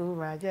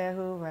 Jehovah,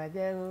 Jehovah,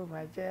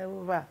 Jehovah,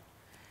 Jehovah.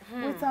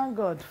 We thank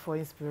God for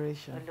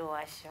inspiration.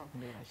 Olúwa ṣeun.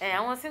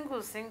 Àwọn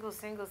singles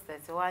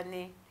tẹ̀sí wá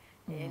ní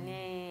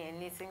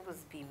ẹni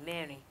singles bíi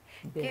 4.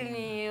 Kí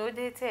ni ó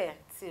dé tẹ̀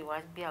tí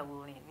wàá gbé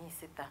àwọn orin mi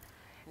síta?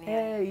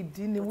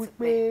 Ìdí ni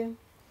wípé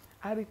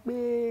a rí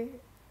pé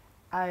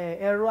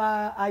ẹ̀rọ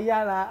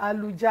ayára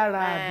alújára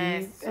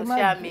àbí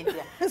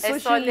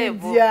social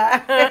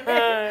media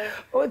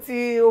ó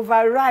ti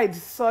override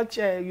such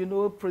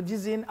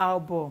producing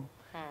album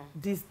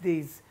these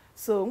days.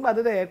 So ngbà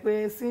tó dẹ̀ yẹ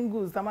pé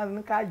singles tá máa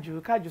ní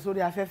kájù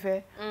sórí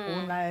afẹ́fẹ́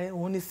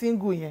òun ni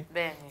single yẹn.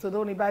 So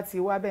tóní bá ti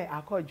wá bẹ́ẹ̀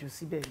akọ́jù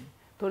síbẹ̀ ni,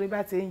 tóní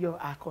bá ti ń yọ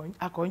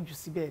akọ́jù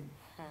síbẹ̀ ni.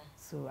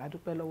 So a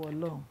dúpẹ́ lọ́wọ́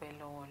Ọlọ́run.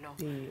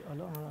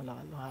 Ọlọ́run ràn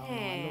wá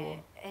lọ́wọ́.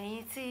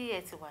 Ẹ̀yin tí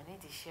ẹ ti wà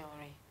nídìí iṣẹ́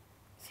orin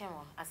ṣé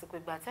wọn àsìkò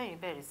ìgbà tẹ́yin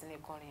bẹ̀rẹ̀ sí ní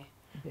kọrin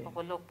yẹn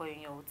ọ̀pọ̀lọpọ̀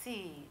èèyàn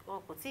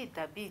kò tí ì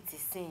dàbí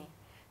ìtìsín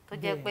tó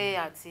jẹ́ pé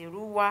àti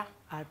irú wá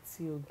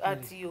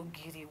àti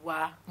ògìrì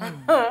wá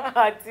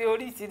àti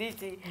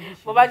oríṣiríṣi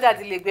bó bá jà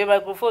ti lè gbé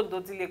microphone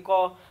tó ti lè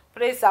kọ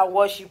praise and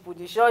worship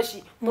ní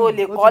ṣọ́ọ̀ṣì tó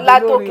lè kọ́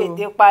látòkè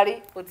dé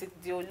parí ó ti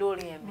di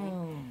olórin ẹ̀mí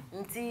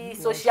ní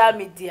social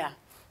media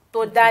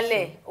tó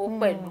dálẹ̀ ó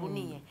pẹ̀lú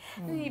nìyẹn.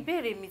 Ní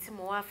ìbéèrè mi tí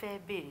mo wá fẹ́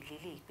béèrè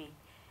lélẹ̀ pé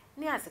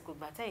ní àsìkò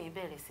ìgbà tẹ́yin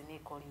bẹ̀rẹ̀ sí ní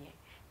kọrin yẹn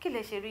kí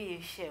lẹ ṣe rí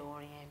iṣẹ́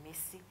orin ẹ̀mí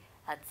sí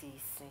àti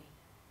ìsìn?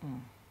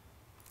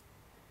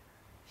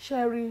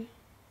 Ṣé rí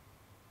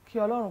kí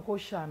Ọlọ́run kó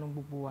ṣàánú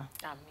gbogbo wa.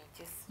 Àmín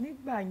Jésù.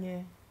 Nígbà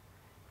yẹn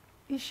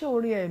iṣẹ́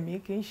orin ẹ̀mí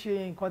kì í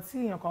ṣe nǹkan tí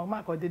èèyàn kan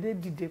máa kàn déédéé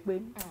dìde pé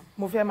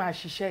mo fẹ́ máa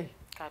ṣiṣẹ́ yìí.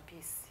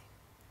 Kábíyèsí.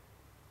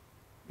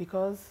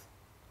 Because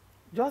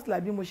just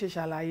like bí mo ṣe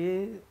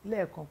ṣàlàyé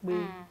lẹ́ẹ̀kan pé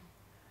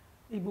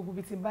gbogbo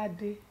ibi tí bá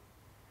dé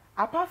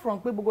apart from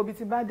pé gbogbo ibi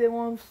tí bá dé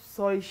wọ́n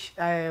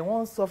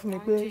sọ fún mi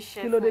pé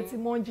kí ló dé tí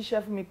mo ń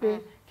jíṣẹ́ fún mi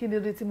pé kí ló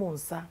dé tí mo ń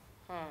sá.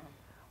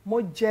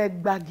 Mo jẹ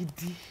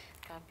gbagidi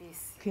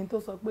kí n tó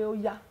sọ pé ó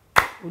yá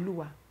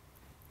Olúwa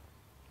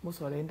mo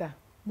surrender.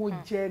 Mo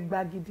jẹ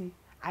gbagidi.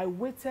 I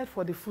waited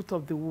for the fruit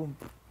of the womb.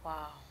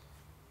 Wow.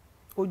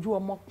 Ojú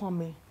ọmọ pọ́n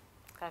mi.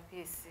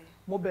 Kábíyèsí.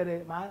 Mo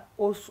bẹ̀rẹ̀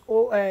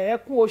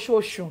ẹkún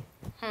oṣooṣù.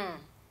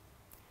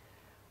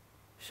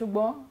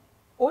 Ṣùgbọ́n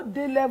ó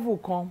dé level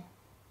kan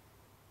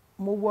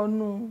mo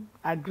wọnú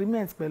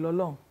agreement pẹ̀lú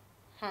Ọlọ́run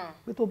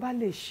pé tó bá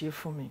lè ṣe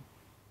fún mi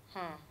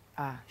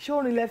ṣé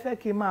orin lẹ fẹ́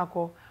kí n máa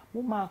kọ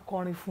mo máa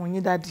kọrin fún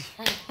yín dádì.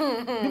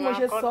 Bí mo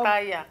ṣe sọ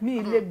mi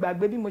ì lè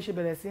gbàgbé bí mo ṣe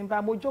bẹ̀rẹ̀ sí ń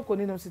bá mo jókòó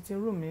nínú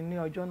sitting room mi ní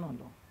ọjọ́ náà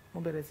lọ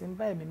mo bẹ̀rẹ̀ sí ń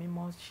bá ẹ̀mí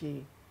mímọ́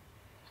ṣe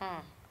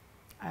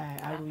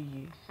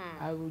àròyé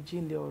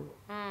àròjinlẹ̀ ọ̀rọ̀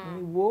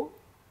ìwò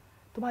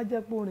tó bá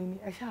jẹ́ pé orin ni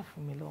ẹ ṣáà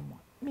fún mi lọ́mọ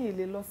mi ì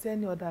lè lọ sí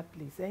any other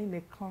place ẹ̀yin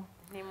nìkan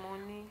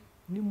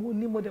ni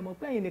mo dẹ̀ mọ̀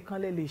pé ẹ̀yin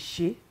nìkan lè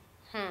ṣe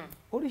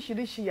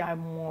oríṣiríṣi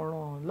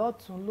àmọ̀ràn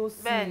lọ́tún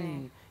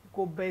lósì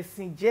kò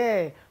bẹ̀sìn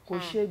jẹ́ kò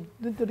ṣe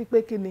nítorí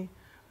pé kí ni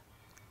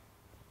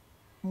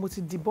mo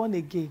ti di born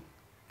again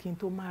kí n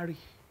tó marry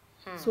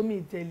so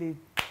mi tiẹ̀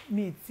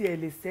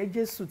lè sẹ́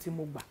Jésù tí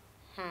mo gbà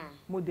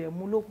mo dẹ̀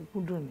mú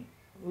lókùnkúndùn ni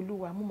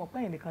Olúwa mo mọ̀ pé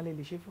ẹ̀yin nìkan lè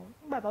ṣe fún mi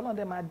nígbà tó Ọlọ́run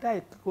dẹ̀ máa dá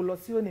ìkó lọ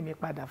sí òní mi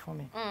padà fún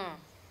mi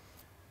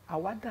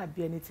àwa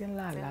dàbí ẹni tí ń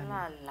là àlá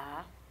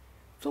ni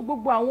so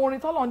gbogbo àwọn orin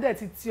tọ́lọ́run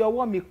dẹ̀ ti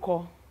ọwọ́ mi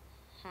kọ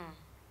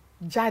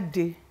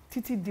jáde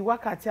títí di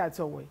wákàtí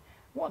àti ọ̀wọ̀ yìí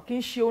wọn kì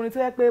í ṣe orin tó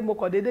yẹ pé mo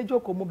kàn déédéé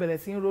jókòó mo bẹ̀rẹ̀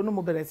sí ń ronú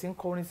mo bẹ̀rẹ̀ sí ń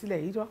kọ orin sílẹ̀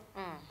yìí rọ́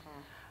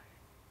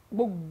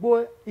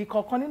gbogbo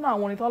ìkọ̀ọ̀kan nínú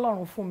àwọn orin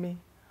tọ́lọ́run fún mi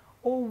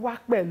ó wá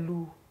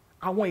pẹ̀lú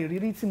àwọn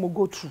ìrírí tí mo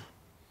go through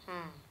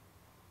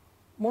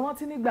mo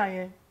rántí nígbà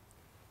yẹn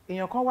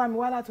èèyàn kan wá mi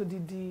wá láti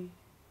odidi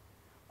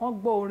wọ́n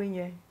gbọ́ orin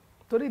yẹn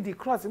torí the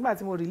cross nígbà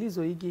tí mo release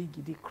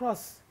Oyigiyigi the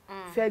cross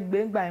fẹ́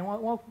gbé ńgbà yẹn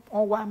wọ́n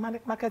wá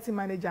marketing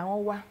manager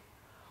wọ́n wá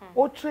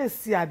ó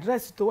trace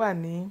address tó wà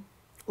ní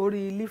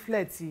orí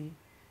leaflet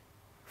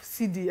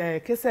cd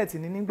cassette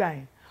ní nígbà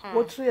yẹn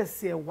ó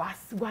trace ẹ̀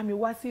wá mi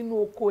wá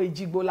sínú oko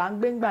Èjìgbò là ń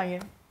gbé ńgbà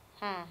yẹn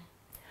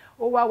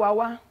ó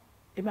wá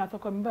èmi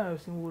àtọkọ mi bẹ̀rẹ̀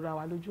sí wúra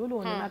wa lójú ó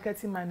lóun ní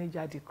marketing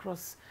manager the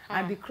cross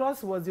and the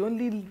cross was the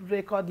only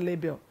record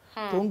label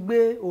tó ń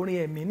gbé Orin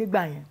Emi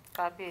nígbà yẹn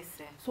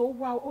kábíyèsí so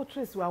ó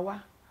trace wá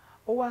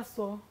ó wá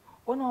sọ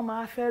ó náà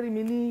máa fẹ́ rí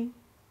mi ní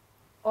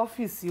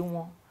ọ́fíìsì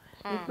wọn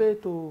wípé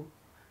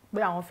pé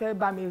àwọn fẹ́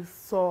bá mi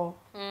sọ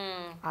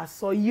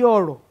àsọyé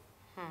ọ̀rọ̀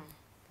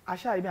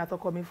aṣáàrí mi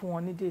àtọkọ mi fún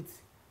wọn ní date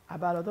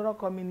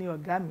àbálọ̀dọ́rọ́kọ mi ní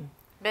ọ̀gá mi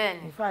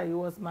bẹ́ẹ̀ni in fact he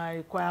was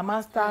my choir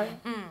master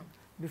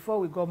before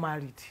we got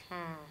married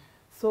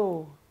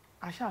so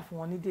aṣáà fún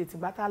wọn ní date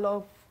ìgbà tá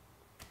lọ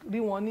rí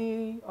wọn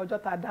ní ọjọ́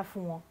tá a dá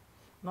fún wọn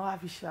náà wá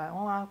fi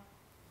wọ́n wá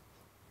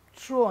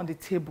throw on the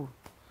table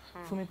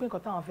fún mi pé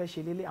nǹkan táwọn fẹ́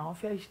ṣe lélẹ̀ àwọn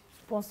fẹ́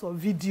sponsor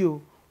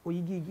video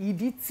Oyigiyigi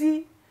ìdí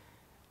tí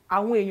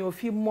àwọn èèyàn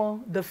fi mọ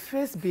the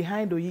face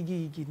behind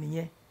Oyigiyigi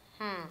nìyẹn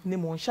ni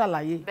mò ń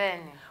ṣàlàyé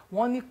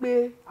wọ́n ní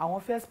pé àwọn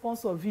fẹ́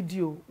sponsor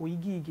video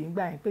Oyigiyigi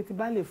ńgbà yẹn pé tí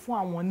bá lè fún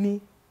àwọn ní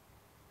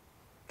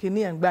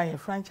kíní ẹ̀ ńgbà yẹn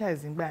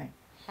franchise ńgbà yẹn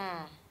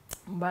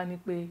n bá ní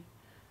pé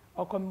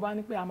ọkọ mi bá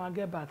ní pé a máa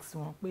get back sí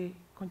wọn pé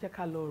kán jẹ́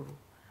ká lọ rò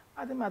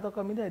láti máa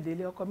tọkọ mi dẹ̀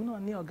délé ọkọ mi náà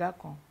ní ọ̀gá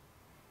kan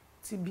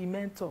tí bíi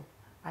mentor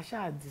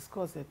àṣà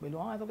discuss ẹ̀ pẹ̀lú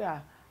àwọn àtọ́kẹ́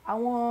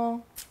àwọn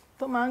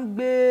tó máa ń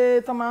gbé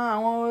tó máa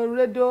àwọn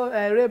rédíò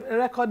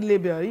record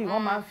label yìí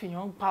wọ́n máa ń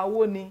fìyàn pa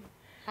owó ni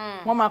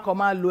wọ́n máa kọ̀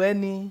máa lò ẹ́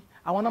ni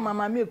àwọn náà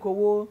máa make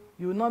owó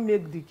you will not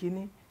make the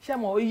kini ṣé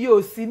mo iye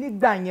ò sí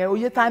nígbà yẹn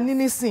oyè ta ní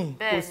nísìn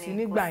kò sí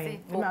nígbà yẹn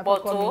nínú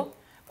àtọ́kọ́ mi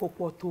kò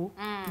pọ̀ tó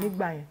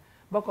nígbà yẹn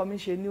bọ́kọ mi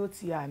ṣe ní ó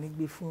ti à ní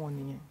gbé fún wọn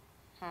nìyẹn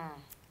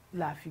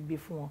là fi gbé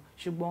fún wọn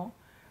ṣùgbọ́n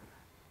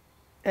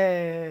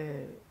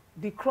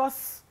the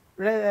cross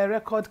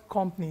record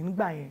company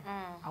nígbà yẹn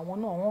àwọn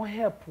náà wọ́n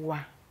help wa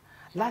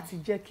láti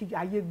jẹ́ kí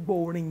ayé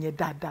gbọ́ orin yẹn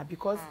dáadáa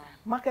because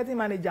marketing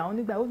manager àwọn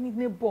nígbà ó ní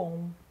neighbor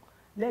òun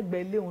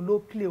lẹ́gbẹ̀ẹ́ ilé òun ló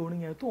play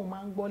orin yẹn tóun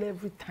máa ń gbọ́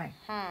every time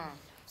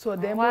so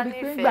then mo rí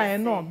pé nígbà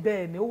yẹn náà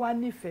bẹ́ẹ̀ ni ó wá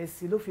nífẹ̀ẹ́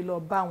sí ló fi lọ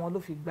bá wọn ló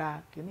fi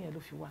gba kíní yẹn ló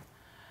fi wá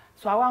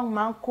so àwa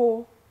máa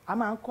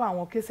ń kó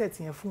àwọn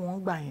késẹ̀tì yẹn fún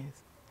wọn gbà yẹn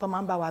tó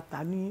máa ń bá wa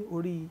tà ní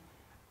orí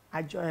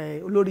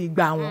olórí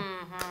Igba wọn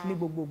ní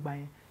gbogbo gbà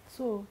yẹn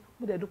so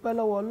mo dẹ̀ dúpẹ́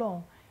lọ́wọ́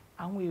Ọlọ́run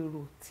àwọn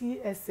èrò tí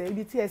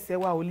ibi tí ẹsẹ̀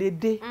wa ò lè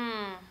dé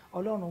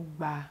Ọlọ́run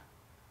gba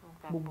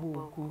gbogbo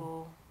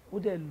ògo ó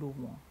dẹ̀ lò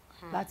wọ́n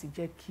láti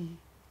jẹ́ kí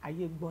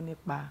ayé gbọ́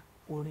nípa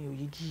orin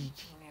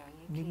Oyigiyigi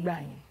nígbà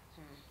yẹn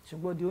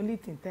ṣùgbọ́n the only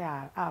thing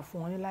tẹ́ a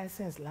fún wọn ní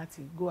license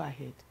láti go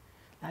ahead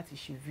láti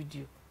ṣe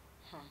video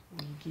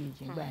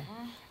Oyigiyigi nígbà yẹn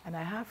and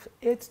I have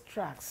 8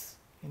 tracks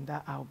in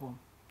that album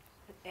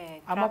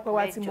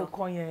amọ́pẹ́wá tí mo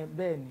kọ yẹn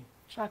bẹ́ẹ̀ ni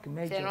track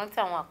 8 ṣe rántí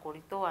àwọn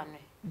àkòrí tó wà náà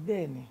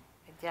bẹ́ẹ̀ ni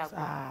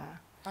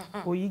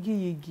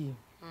Oyigiyigi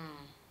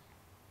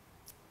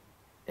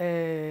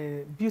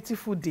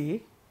Beautiful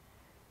Day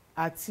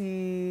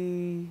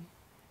àti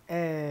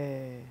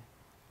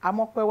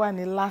amọ́pẹ́wá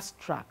ni last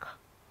track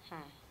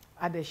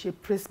a dẹ̀ ṣe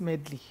praise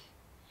medley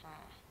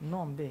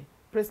náà bẹ́ẹ̀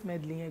praise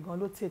medley yẹn gan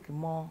ló take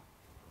more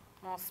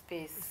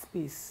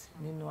space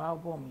nínú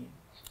album yẹn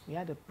we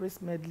had a praise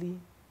medley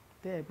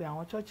tẹ́ ẹ pé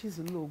àwọn churches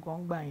lò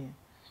gan gbà yẹn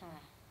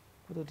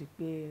kó tó di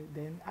pé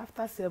then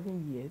after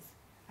 7 years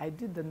I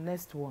did the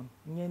next one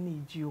ìyẹn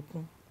ní Ìjì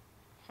Òkun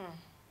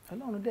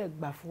Ọlọ́run dẹ̀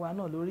gbà fún wa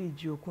náà lórí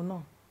Ìjì Òkun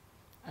náà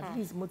at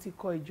least mo ti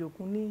kọ Ìjì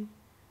Òkun ní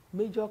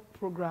major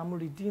program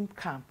Redeem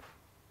Camp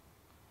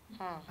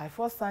I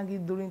first sang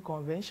it during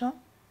convention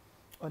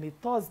on a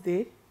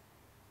Thursday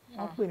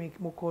wọ́n pè mí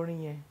mo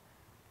kọrin yẹn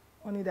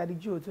wọ́n ní Daddy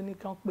Joe tún ní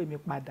kí wọ́n pè mí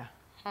padà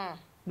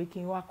pé kí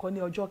n wá kọ ní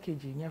ọjọ́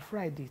kejì yẹn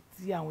Friday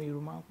tí àwọn èrò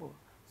máa ń pọ̀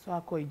so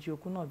a kọ Ìjì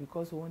Òkun náà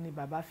because òun ni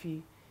bàbá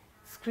fi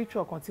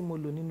scripture kan tí mo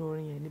lò nínú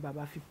orin yẹn ni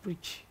bàbá fi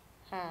preach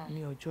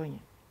ní ọjọ́ yẹn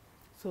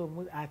so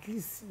at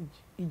least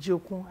Ìjì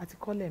Òkun àti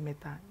kọ́lẹ̀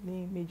mẹ́ta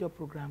ní major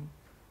program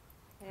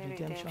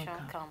Redemption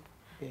Camp.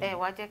 Ẹ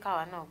wá jẹ́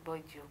káwa náà gbọ́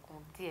Ìjì Òkun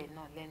díẹ̀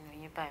náà lẹ́nu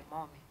yín báyìí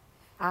mọ́ mi.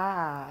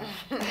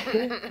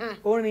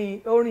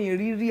 Orin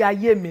ìrírí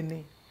ayé mi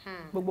ni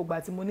gbogbo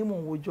ìgbà tí mo ní mò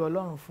ń wojú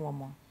Ọlọ́run fún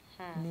ọmọ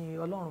ni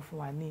Ọlọ́run fún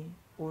wa ní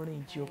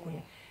orin Ìjì Òkun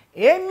yẹn.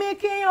 Èmi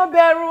kì yóò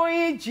bẹ̀rù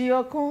Ìjì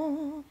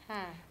Òkun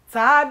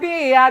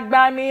tàbí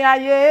agbami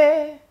ayé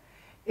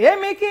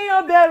èmi kì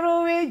yóò bẹ̀rù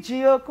Ìjì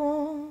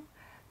Òkun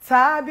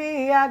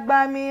tàbí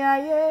agbami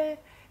ayé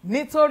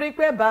nítorí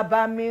pé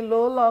bàbá mi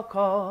ló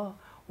lọ́kọ̀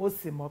ó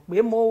sì mọ̀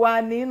pé mo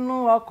wà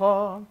nínú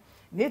ọkọ̀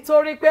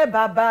nítorí pé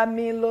bàbá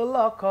mi ló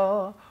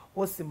lọ́kọ̀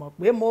ó sì mọ̀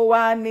pé mo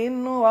wà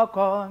nínú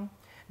ọkọ̀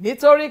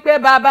nítorí pé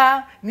bàbá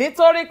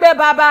nítorí pé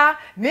bàbá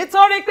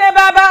nítorí pé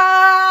bàbá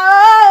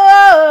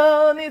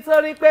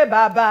nítorí pé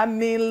bàbá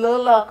mi ló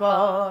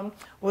lọ́kọ̀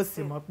ó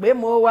sì mọ̀ pé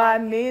mo wà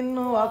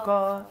nínú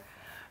ọkọ̀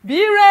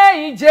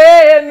bírè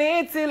ìje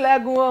ní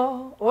tilẹ̀gùn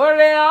o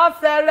oore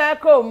ọ̀fẹ́ rẹ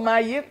kò má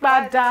yí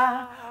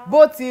padà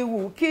bó ti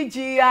wù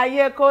kíjì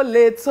ayé kó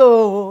lè tó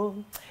o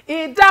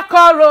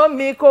ìdákọ̀ró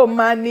mi kò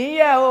mà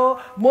níyẹ̀ o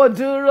mo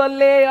dúró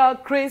lé ọ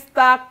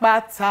Krista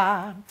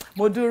pátá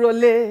mo dúró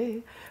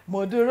lé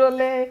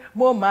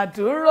mo mà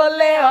dúró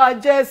lé ọ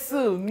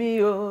Jésù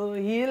mi o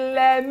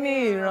ilẹ̀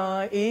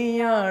mìíràn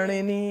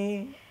ìyanrìn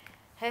ni.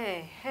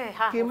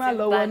 Kí má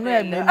lọ wọnú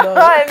ẹ̀mí lọ.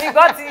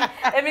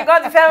 èmi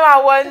gan ti fẹ́ máa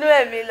wọnú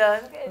ẹ̀mí lọ.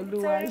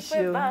 Olúwa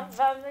ṣe o.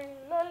 Bàbá mi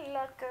ló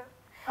lọ́kàn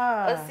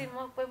ó sì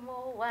mọ̀ pé mo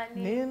wà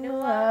nínú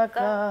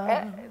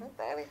ọkàn.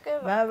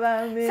 Bàbá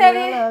mi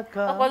ló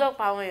lọ́kàn.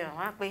 Ọ̀pọ̀lọpọ̀ àwọn èèyàn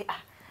wá pé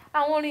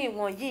àwọn orin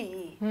ìwọ̀nyí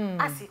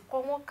a sì kọ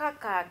wọ́n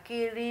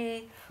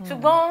káàkiri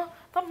ṣùgbọ́n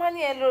tó bá ní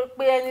ẹ lọ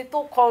pé ẹni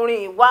tó kọ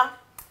orin ìwá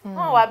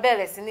wọ́n wá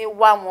bẹ̀rẹ̀ sí ní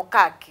wá wọn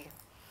káàkiri.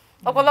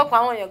 Ọ̀pọ̀lọpọ̀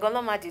àwọn èèyàn gan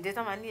ló máa dìde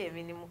tó máa ní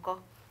èmi ni mo kọ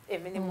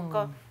èmi ni mo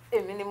kọ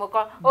èmi ni mo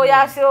kọ ó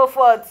yá ṣé ó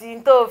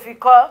fọ́ọ̀tì tó fi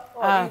kọ́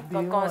orí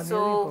kankan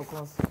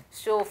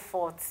ṣó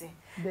fọ́ọ̀tì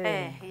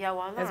ìyàwó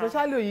Ọlọ́run.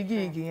 Especially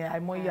Oyigiyigi yẹn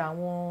àìmọye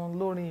àwọn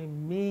lórin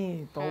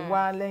míì tó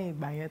wá lẹ́yìn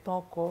ìgbà yẹn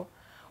tán kọ́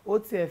ó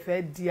tiẹ̀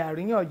fẹ́ di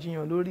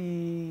àríyànjiyàn lórí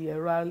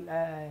ẹ̀rọ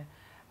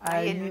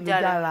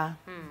ayélujára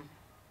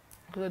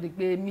tó di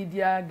pé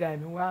media guy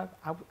mi wá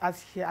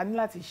a ní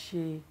láti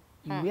ṣe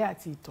ìwé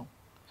àti ìtàn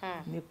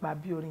nípa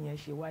bí orin yẹn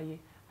ṣe wáyé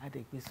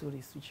àdẹ̀gbé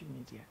sórí social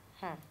media.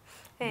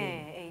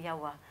 Ìyá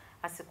wa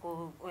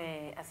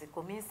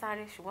àsìkò mi ń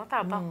sáré ṣùgbọ́n tá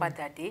a bá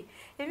padà dé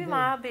èmi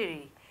máa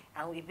béèrè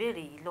àwọn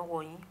ìbéèrè yìí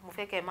lọ́wọ́ yín mo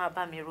fẹ́ kẹ́ ẹ máa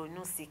bá mi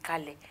ronú sí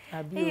kalẹ̀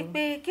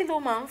pé kí ló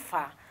máa ń fà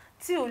á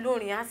tí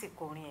olórin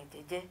àsìkò orin ẹ̀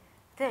jẹ́jẹ́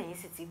tẹ̀yìn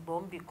sì ti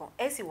gbọ́ ń bì kan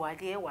ẹ sì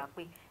wálé ẹ wà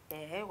pé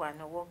ẹ wà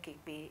náwó ké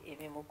pé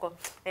èmi mo kọ́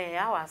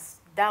á wà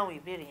dáhùn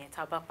ìbéèrè yẹn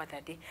tá a bá padà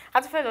dé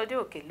a tún fẹ́ lọ dé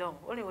òkè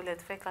lọ́hùn orin wo lẹ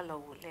tún fẹ́ ká lọ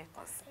wò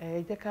lẹ́ẹ̀kan sí.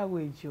 Ẹ jẹ́ ká wo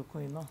Ìjì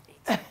Òkun yìí náà.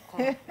 Ìjì Òkun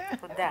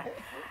kò dáa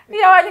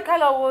ìyá wa ní ká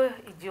lọ wo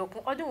Ìjì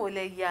Òkun ọdún wo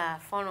lẹ ya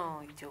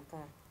fọ́nrán Ìjì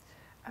Òkun.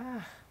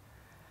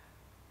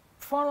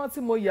 Fọ́nrán tí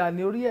mo yà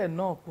ní orí ẹ̀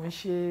náà kò ń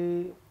ṣe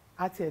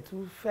àti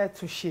ẹ̀tún fẹ́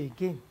tún ṣe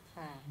again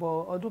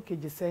bọ̀ ọdún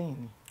keje sẹ́yìn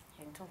ni.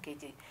 Ọdún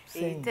keje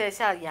èyí tẹ́ ẹ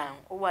ṣàyàn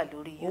ó wà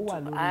lórí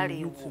YouTube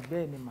àárẹ̀ wò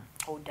bẹ́ẹ̀ ni mà.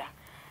 Ó dáa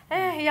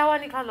ìyá wa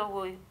ní ká lọ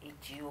wo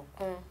Ìjì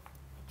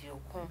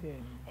Òkun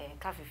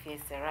ká fífi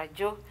ẹsẹ̀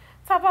rajó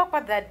tá a bá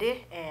padà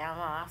dé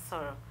àwọn àá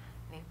sọ̀rọ̀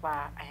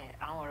nípa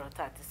àwọn ọ̀rọ̀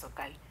tá a ti sọ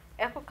kalẹ̀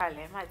ẹ kú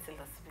kalẹ̀ ẹ má ti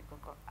lọ síbi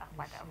kankan á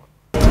padà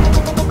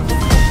bọ̀.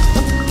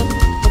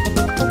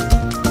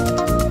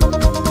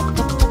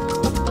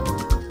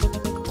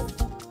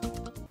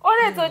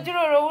 Orí ètò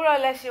Ìjíròrò Òwúrọ̀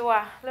lẹ ṣe wà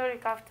lórí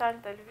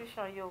Kaftan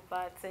television Yorùbá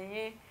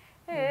àtẹ̀yìn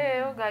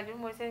ó ga jù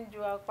mo ṣe ń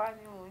ju apá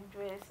ni mò ń ju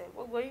ẹsẹ̀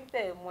gbogbo yín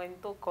tẹ̀ mọ ẹni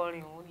tó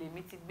kọrin òun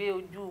lèmi ti gbé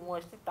ojú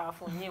wọn síta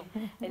fún yín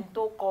ẹni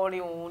tó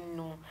kọrin òun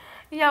nù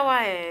ìyá wa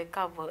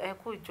káàbọ̀ ẹ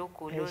kú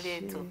ìjókòó lórí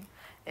ètò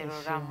ẹ̀rọ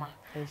rama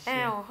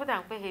ó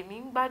dà pé èmi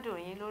ń gbádùn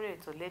yín lórí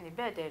ètò lẹ́ni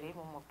bẹ́ẹ̀ dẹ̀ rí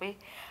mo mọ̀ pé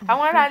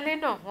àwọn aráalé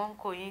náà wọ́n ń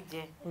kó yín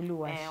jẹ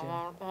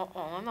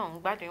àwọn náà ń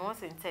gbádùn yín wọ́n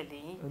sì ń tẹ̀lé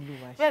yín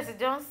bẹ́ẹ̀ sì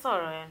jọ ń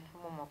sọ̀rọ̀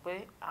mo mọ̀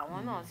pé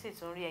àwọn náà sì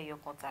tún rí ẹyọ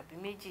kan tàbí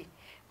méjì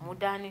mú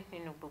dání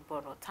nínú gbogbo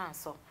ọ̀rọ̀ tá à ń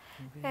sọ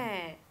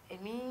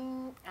èmi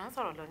à ń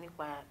sọ̀rọ̀ lọ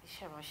nípa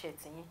iṣẹ́ ìránṣẹ́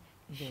tiyín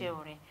iṣẹ́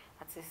orin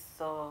àti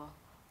sọ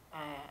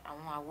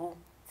àwọn àwo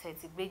tẹ́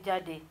ti gbé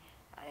jáde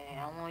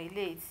àwọn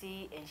ilé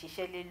tí ẹ̀ ń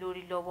ṣiṣẹ́ lé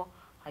lórí lọ́wọ́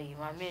àyè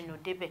máa mẹ́nu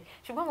débẹ̀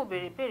ṣùgbọ́n mo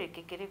béèrè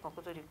kékeré kan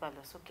kó tó di pa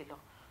lọ sókè lọ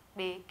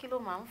pé kí ló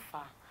máa ń fà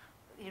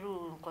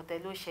irú nǹkan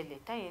tẹ́ ló ṣẹlẹ̀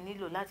táyìn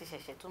nílò láti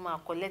ṣẹ̀ṣẹ̀ tún máa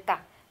kọ lẹ́tà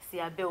sí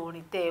abẹ́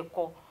orin tẹ́ ẹ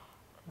kọ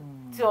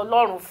tí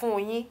Ọlọ́run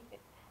fún yín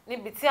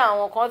níbi tí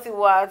àwọn kan ti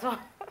wà tó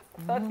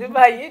ti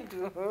bá yín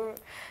dùn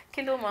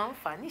kí ló máa ń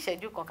fà ní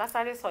ìṣẹ́jú kan ká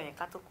sáré sọ yẹn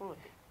ká tó kúrò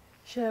dé.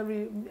 ṣe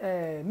rí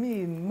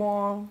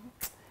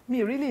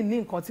mi really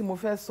ní nǹkan tí mo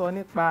fẹ́ sọ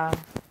nípa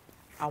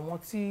àwọn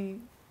tí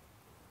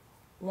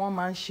wọ́n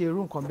máa ń ṣe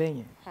irú nǹkan bẹ́ẹ̀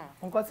yẹn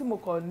nǹkan tí mo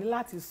kàn ní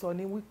láti sọ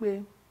ni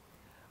wípé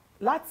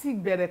láti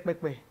ìbẹ̀rẹ̀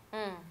pẹ̀pẹ̀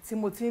tí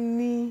mo ti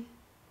ní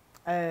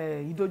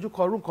ìdojúkọ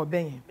irú nǹkan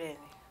bẹ́ẹ̀ yẹn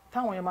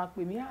táwọn yẹn máa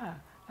pè mí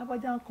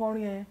lágbájá ń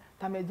kọrin ẹ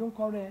tàmẹ̀dún ń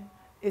kọrin ẹ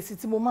èsì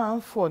tí mo máa ń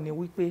fọ̀ ni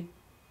wípé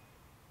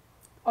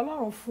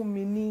Ọlọ́run fún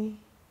mi ní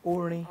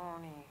orin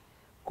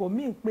kò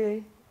mí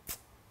pé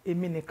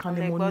èmi nìkan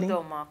ni mo ní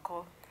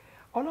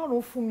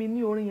Ọlọ́run fún mi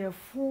ní orin yẹn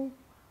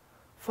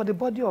for the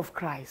body of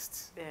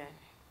Christ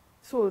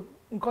so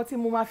nǹkan tí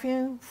mo máa fi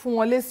ń fún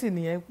wọn lésì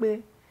nìyẹn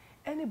pé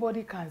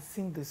anybody can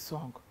sing the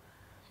song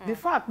the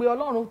fact pé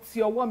Ọlọ́run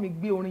ti ọwọ́ mi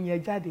gbé orin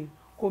yẹn jáde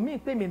kò mí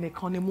pé èmi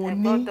nìkan ni mo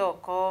ní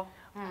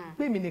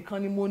pé èmi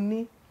nìkan ni mo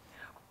ní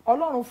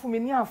Ọlọ́run fún mi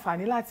ní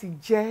àǹfààní láti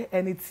jẹ́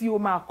ẹni tí ó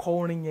máa kọ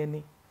orin yẹn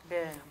ni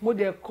mo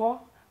dẹ̀ kọ́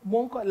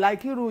mo ń kọ́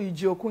like irú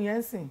Ìjì Òkun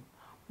yẹn sìn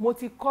mo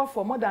ti kọ́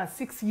for more than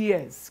 6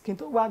 years kí n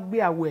tó wá gbé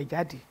àwo ẹ̀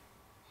jáde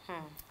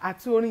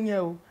àti orin yẹn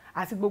o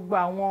àti gbogbo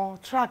àwọn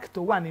track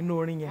tó wà nínú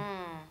orin yẹn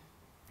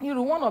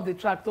irú one of the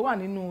track tó wà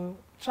nínú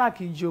track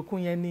Ìjì Òkun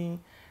yẹn ni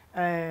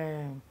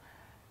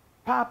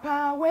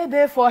Papa wey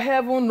dey for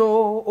heaven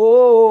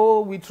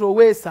we throw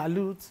away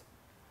salute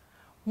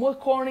mo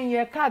kọrin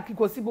yẹn káàkiri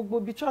kò sí gbogbo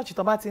bí church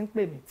tó bá ti ń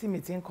pè mí tí mi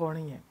ti ń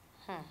kọrin yẹn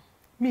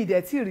mi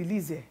dẹ̀ tí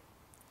release ẹ̀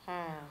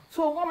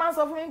so wọ́n máa ń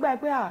sọ fún mi gbà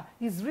pé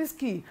it's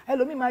risky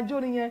ẹlòmíì máa jó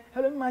orin yẹn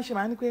ẹlòmíì máa ṣe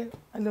máa ní pé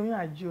ẹlòmíì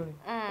máa jí orin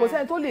kò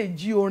sẹ́ni tó lè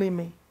jí orin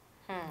mi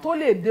tó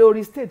lè dé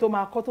orí stage tó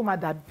máa kọ́ tó máa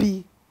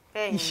dàbí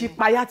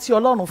ìṣípayá tí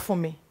Ọlọ́run fún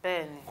mi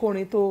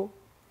kórin tó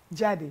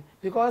jáde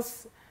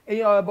because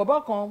èèyàn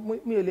bọ̀bọ̀ kan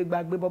mi ò lè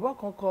gbàgbé bọ̀bọ̀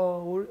kan kọ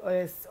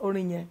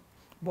orin yẹn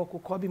bọ̀ kò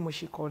kọ́ bí mo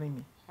ṣe kọrin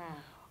mi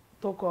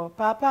tó kọ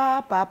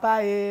papa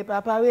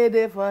papa wey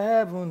dey for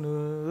heaven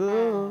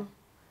ooo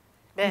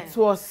it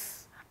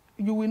was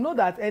you will know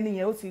that ẹni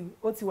yẹn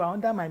ó ti wà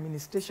under my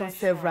ministration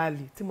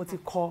severally tí mo ti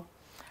kọ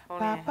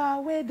papa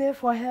wey dey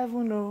for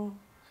heaven ooo.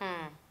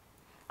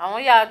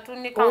 àwọn yà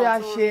tún ní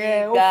káwọn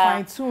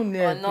tún rí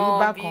gba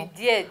ọ̀nà bíi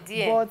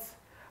díẹ̀díẹ̀. but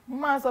mo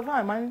máa sọ fún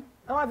àmà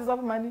ẹ wá ti sọ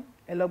fún àmà ní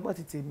ẹ lọ gbọ́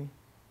ti tèmi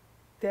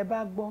tẹ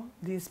bá gbọ́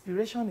the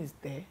inspiration is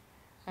there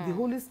the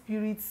Holy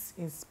Spirit's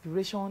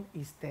inspiration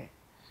is there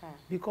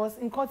because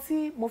nǹkan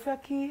tí mo fẹ́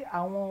kí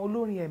àwọn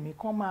olórin ẹ̀mí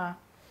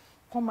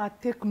kán máa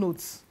take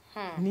notes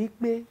ní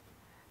pé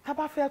tá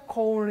bá fẹ́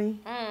kọ orin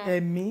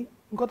ẹ̀mí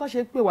nǹkan tó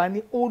ṣe pè wá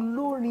ní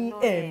olórin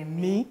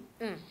ẹ̀mí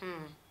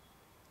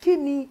kí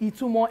ni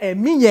ìtumọ̀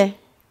ẹ̀mí yẹn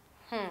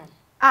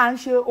à ń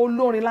ṣe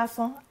olórin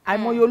lásán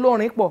àìmọye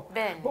olórin pọ̀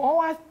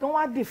wọ́n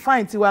wá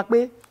define tiwa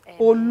pé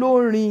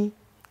olórin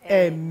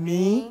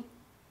ẹ̀mí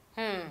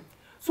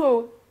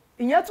so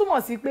ìyẹn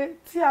túmọ̀ sí pé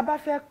tí a bá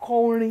fẹ́ kọ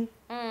orin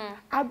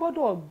a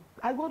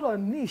gbọ́dọ̀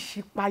ní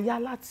ìṣípayá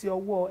láti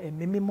ọwọ́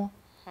ẹ̀mí mímọ́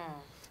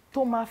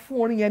tó máa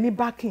fún orin yẹn ní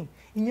backing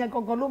ìyẹn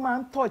gangan ló máa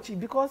ń touch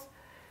because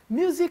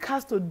music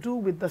has to do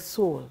with the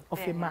soul of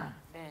a man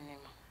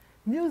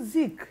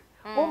music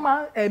ó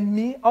máa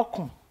ẹ̀mí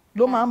ọkàn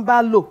ló máa ń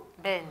bá lò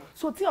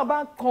so tí o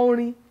bá kọ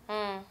orin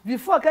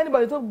before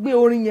anybody tó gbé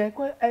orin yẹn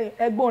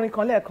ẹ gbọ́ orin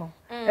kan lẹ́ẹ̀kan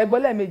ẹ gbọ́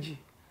lẹ́ẹ̀mejì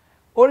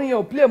orin yẹn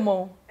ò play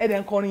mọ́ ẹ dẹ̀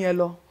ń kọ orin yẹn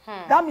lọ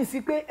that means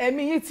pé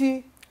ẹ̀mí yìí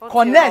ti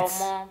connect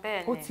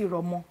ó ti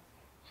rọ̀ mọ́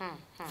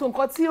so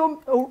nǹkan tí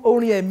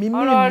orin ẹ̀mí mi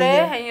nìyẹn. ọ̀rọ̀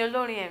rẹ̀ ẹ̀yin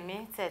olórin ẹ̀mí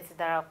tẹ̀ ti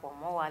darapọ̀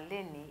mọ́ wa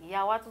lénìí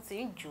ìyá wa tún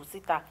ti ń jù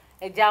síta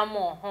ẹja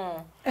mọ̀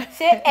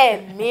ṣé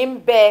ẹ̀mí ń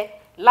bẹ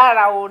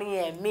lára orin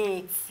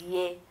ẹ̀mí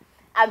tiẹ̀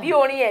àbí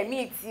orin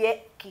ẹ̀mí tiẹ̀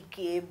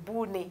kìkì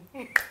èébú ni.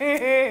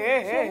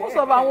 so most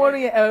of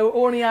àwọn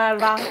orin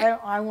ara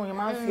àwọn èèyàn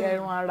máa ń fi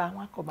ẹran ara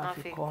wọn kò máa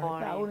fi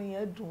kọrin orin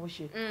yẹn dùn ó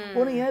ṣe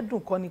orin yẹn dùn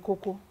kọ́ ni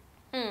kókó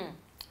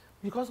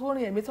because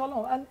orin ẹ̀mí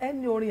tọ́lọ́run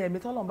ẹni orin ẹ̀mí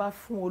tọ́lọ́run bá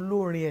fún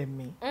olórin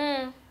ẹ̀mí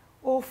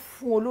ó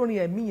fún olórin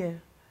ẹ̀mí yẹn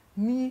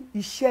ní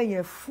iṣẹ́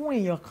yẹn fún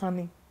èèyàn kan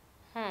ni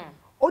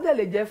ó dẹ̀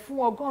lè jẹ́ fún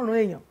 100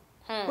 èèyàn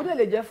ó dẹ̀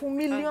lè jẹ́ fún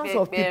millions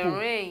of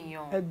people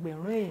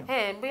ẹgbẹ̀rún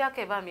èèyàn. bóyá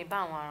kẹ́ bá mi bá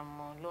àwọn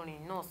ọmọ olórin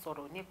náà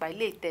sọ̀rọ̀ nípa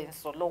ilé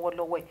ìtẹ̀sọ̀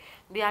lọ́wọ́lọ́wọ́ ẹ̀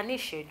bí a ní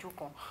ìṣẹ́jú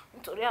kan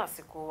nítorí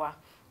àsìkò wa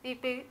bíi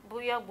pé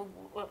bóyá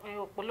gbogbo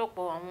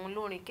ọ̀pọ̀lọpọ̀ àwọn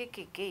olórin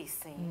kéékèèké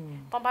ìsìn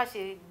tán bá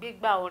ṣe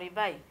gbégbá orin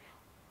báyìí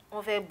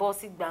wọ́n fẹ́ bọ́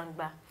sí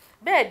gbangba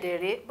bẹ́ẹ̀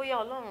dẹ̀rẹ́ bóyá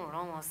Ọlọ́run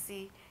rán wọn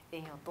sí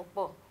èèyàn tó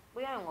pọ̀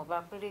bóyá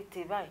ìwọ̀nba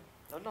péréte báyìí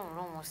lọ́lọ́run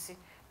rán wọn sí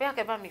bóyá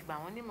kẹ́ bá mi gbà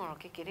wọ́n nímọ̀ràn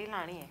kékeré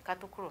láàrin yẹn ká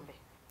tó kúrò ńbẹ̀.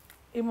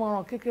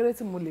 ìmọ̀ràn kékeré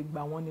tí mo lè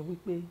gbà wọ́n ni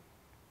wípé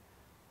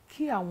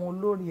kí àwọn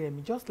olórin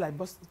ẹ̀mí just like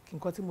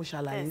nǹkan tí mo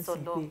ṣàlàyé sí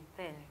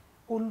pé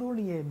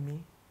olórin ẹ̀mí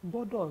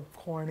gbọ́dọ̀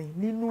kọrin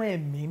nínú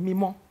ẹ̀mí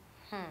mímọ́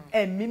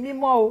ẹ̀mí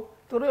mímọ́ o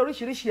torí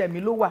oríṣiríṣi ẹ̀mí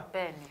ló wà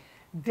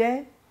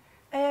then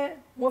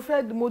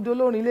mo di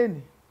olórin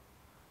lénìí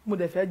mo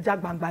dẹ̀ fẹ́ já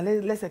gbangba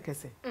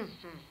lẹ́sẹ̀kẹsẹ̀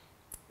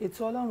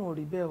ètò Ọlọ́run ò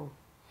rí bẹ́ẹ̀ o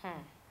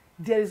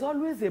there is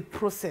always a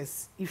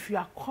process if you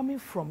are coming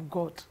from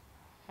God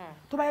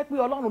tó bá yẹ pé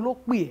Ọlọ́run ló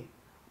pè ẹ́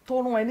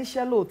tó rán ẹ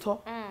níṣẹ́ lóòótọ́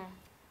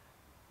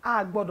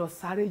a gbọ́dọ̀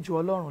sáré ju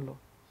Ọlọ́run lọ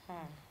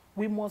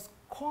we must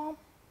come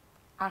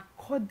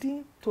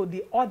according to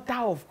the order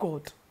of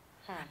God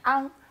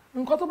and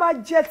nǹkan tó bá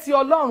jẹ́ ti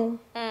Ọlọ́run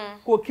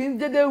kò kí ń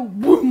dédé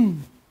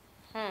boom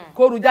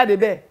kó ru jáde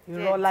bẹ́ẹ̀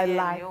irọ́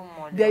láíláí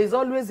there is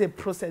always a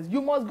process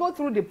you must go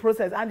through the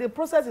process and the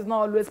process is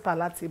not always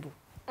palatable.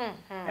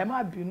 ẹ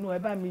má bínú ẹ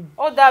bá mi.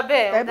 ó dà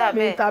bẹ́ẹ̀ ó dà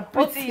bẹ́ẹ̀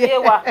ó ti yé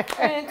wa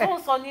ẹni tó ń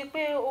sọ ni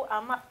pé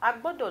a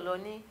gbọ́dọ̀ lọ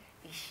ní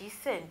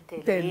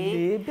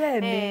ìṣísẹ̀ntẹ̀lé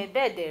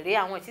bẹ́ẹ̀ dẹ̀ rí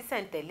àwọn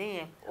ìṣísẹ̀ntẹ̀lé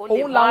yẹn ó lè má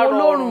rọrùn. òun làwọn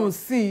olórin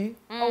sí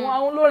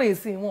àwọn olórin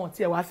sí wọn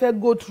tiẹ̀ wá fẹ́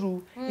go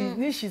through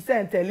ní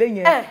ìṣísẹ̀ntẹ̀lé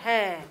yẹn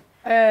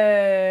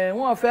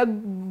wọn fẹ́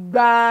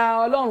gba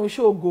Ọlọ́run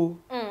ṣògo.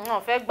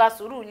 wọn fẹ́ gba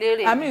sùúrù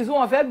lérè. àmì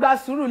wọn fẹ́ gba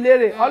sùúrù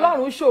lérè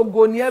Ọlọ́run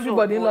ṣògo ni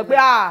everybody ń lọ pé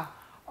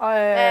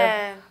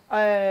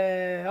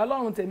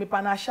Ọlọ́run tèmi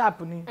pana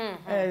sharp ni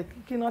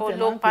kí náà tẹ̀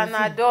máa ń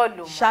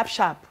pè sí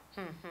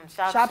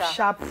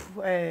sharp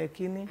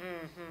kíní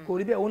kò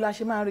rí bẹ́ẹ̀ òun la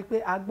ṣe máa rí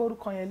pé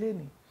agbórúkọ yẹn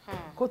lénìí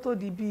kó tó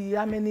di bíi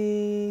how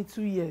many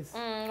 2 years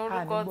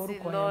orúkọ ti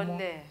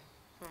lọ́lẹ̀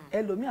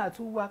ẹlòmíà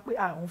tún wá pé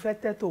òun fẹ́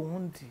tẹ́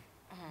tòun dì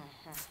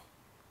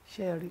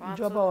ṣe rí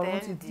ìjọba ọ̀run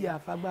ti di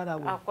àfagbára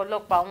wò.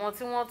 ọ̀pọ̀lọpọ̀ àwọn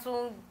tí wọ́n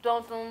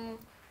tún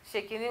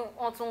ṣe kínní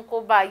wọ́n tún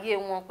kó bá ayé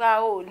wọn pé a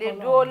ò lè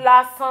dúró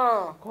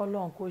lásán.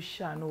 kọ́lọ́run kó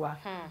ṣàánú wa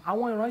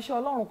àwọn ìránṣẹ́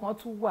Ọlọ́run kan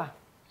tún wà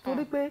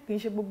torí pé kì í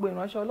ṣe gbogbo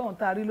ìránṣẹ́ Ọlọ́run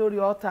tá a rí lórí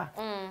altar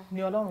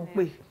ni Ọlọ́run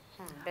pè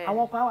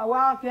àwọn kan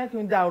wá kí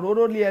n da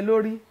òróró lé ẹ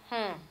lórí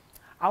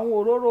àwọn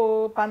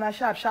òróró pana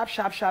sharp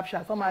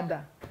tó máa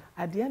dà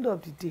at the end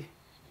of the day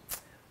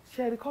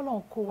ṣe rí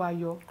kọ́lọ́run kó wa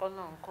yọ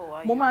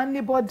mo máa ń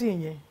ní bọ́dì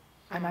yẹn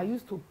and I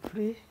used to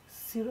pray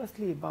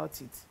seriously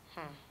about it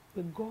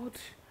but God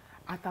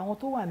àtàwọn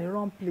tó wà ní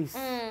wrong place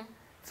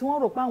tí wọ́n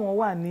rò pé àwọn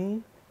wà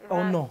ní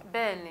ọ̀nà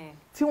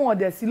tí wọ́n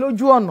dẹ̀ sí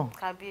lójú ọ̀nà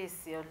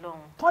kábíyèsí Ọlọ́run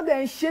tó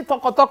dẹ̀ ń ṣe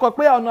tọkàntọkàn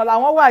pé ọ̀nà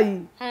làwọn wà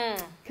yìí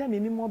kẹ́mi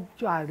mímọ́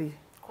jàre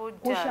kó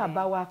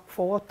ṣàbá wa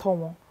fọwọ́ tọ́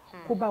wọn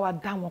kó bá wa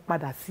dá wọn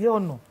padà sí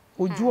ọ̀nà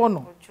ojú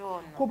ọ̀nà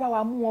kó bá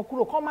wa mú wọn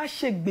kúrò kó má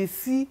ṣègbè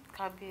sí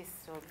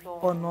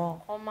ọ̀nà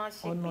kó má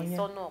ṣègbè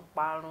sọ́nà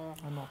parun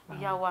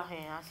ìyá wa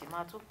a sì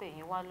máa tún pè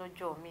yín wá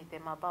lọ́jọ́ míì tẹ́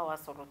máa bá wa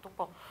sọ̀rọ̀ tó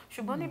pọ̀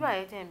ṣùgbọ́n ní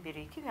báyìí tẹ́ ń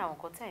béèrè kí ni àwọn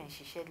nǹkan tẹ́ ń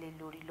ṣiṣẹ́ lé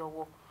lórí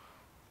lọ́wọ́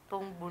tó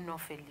ń gbóná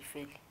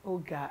fẹlifẹli. ó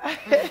ga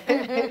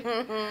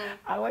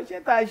àwọn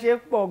iṣẹ́ tá a ṣe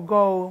pọ̀ gan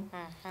o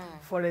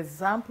for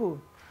example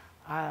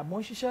mo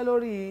ń ṣiṣẹ́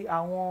lórí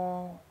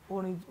àwọn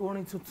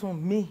orin tuntun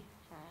míì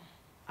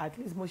at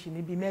least mo ṣì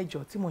ní bíi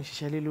 8 tí mo ń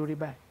ṣiṣẹ́ lé lórí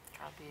báyìí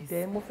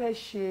then mo fẹ́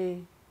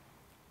ṣe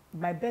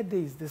my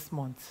birthday is this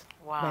month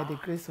by the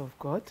grace of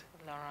God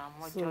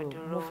so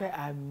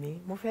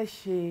mo fẹ́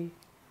ṣe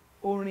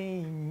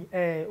orin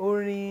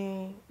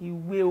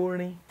ìwé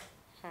orin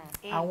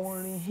àwọn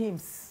orin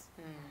hymns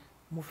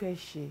mo fẹ́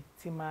ṣe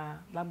tí máa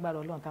lágbára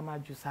Ọlọ́run tá máa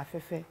jù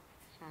sáfẹ́fẹ́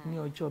ní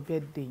ọjọ́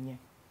birthday yẹn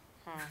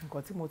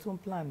nǹkan tí mo tún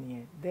plan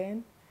nìyẹn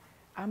then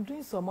I'm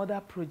doing some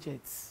other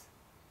projects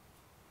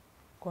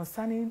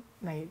concerning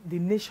the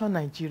nation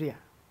Nigeria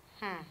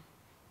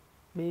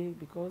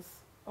because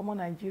ọmọ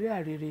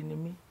Nigeria rere ni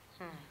mí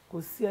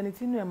kò sí ẹni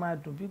tí inú ẹ̀ máa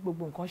dùn bí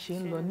gbogbo nǹkan ṣe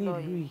ń lọ ní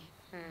ìlú yìí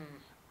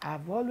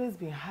I've always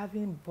been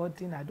having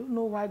burden. I don't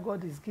know why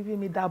God is giving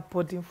me that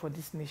burden for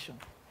this nation.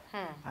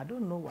 I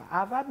don't know why.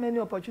 I've had many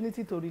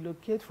opportunities to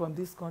relocate from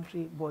this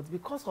country, but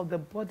because of the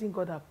burden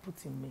God has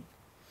put in me,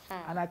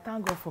 and I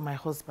thank God for my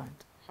husband.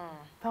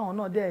 Táwọn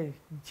náà dẹ̀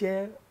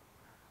jẹ́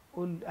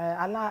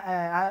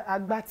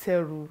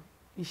agbátẹrù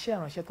iṣẹ́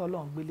ìránṣẹ́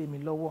t'Ọlọ́run gbélé mi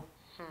lọ́wọ́.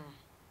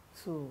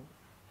 So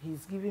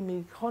he's giving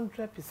me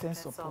 100%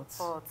 support.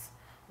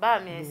 Bá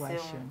mi ẹ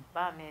ṣeun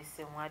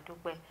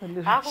adúpẹ́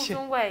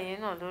akúntún wà ẹ̀yin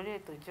náà lórí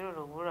ètò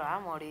ìjíròrò òwúrọ̀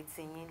àmọ́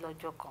retí yín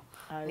lọ́jọ́ kan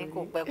ní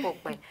kò pẹ́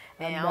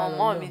àwọn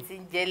ọmọ mi ti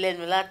ń jẹ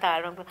lẹ́nu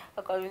látàárọ̀ pé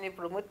ọkọ mi ni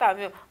promoter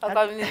mi o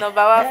ọkọ mi ni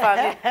number 1 fan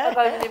mi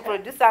ọkọ mi ni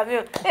producer mi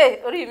o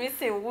orí mi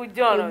sì ń wú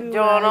jọ̀ràn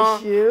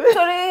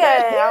nítorí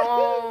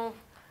àwọn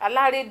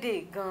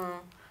alárédè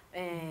gan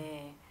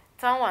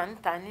táwọn à ń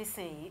ta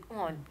nísìnyí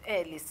wọn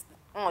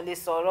lè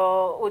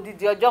sọ̀rọ̀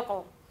odidi ọjọ́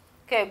kan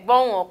kẹ́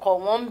gbọ́n ọkọ̀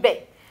wọn ń bẹ̀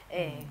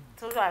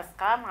tó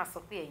ká máa sọ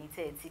pé ẹ̀yin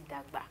tẹ́ ẹ ti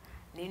dàgbà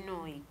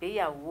nínú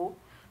ìgbéyàwó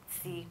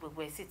tí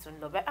gbogbo ẹ̀ sì tún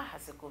lọ bẹ́ẹ̀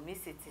àsìkò mi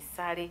sì ti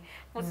sáré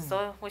mo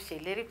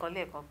ṣèlérí kan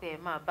lẹ́ẹ̀kan pé ẹ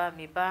máa bá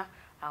mi bá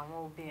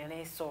àwọn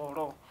obìnrin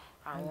sọ̀rọ̀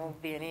àwọn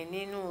obìnrin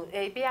nínú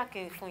bí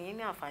akin fún yín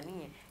ní àǹfààní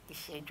yẹn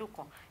ìṣẹ́jú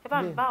kan ẹ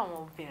bá mi bá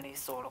àwọn obìnrin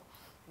sọ̀rọ̀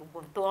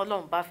gbogbo tó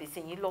Ọlọ́run bá fi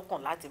sí yín lọ́kàn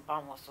láti bá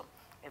wọn sọ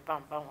ẹ bá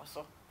ń bá wọn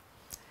sọ.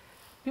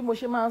 bí mo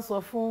ṣe máa ń sọ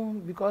fún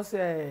because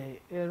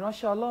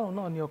ìránṣẹ́ Ọlọ́run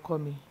náà ni ọkọ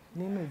mi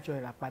nínú ìjọ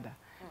Ìràpadà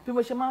bí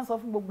mo ṣe máa ń sọ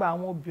fún gbogbo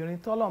àwọn obìnrin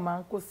tọ́lọ̀ máa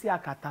ń kó sí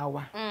àkàtà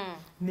wa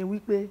ni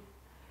wípé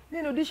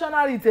nínú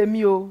dictionary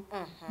tèmi o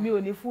mi ò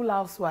ní full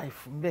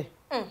housewife ńbẹ̀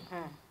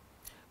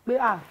pé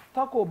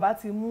tọ́kọ ò bá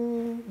ti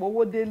mú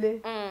owó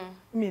délé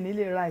mi ní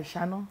lè ra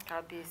ìṣáná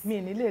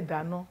mi ní lè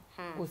dáná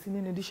kò sí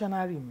nínú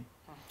dictionary mi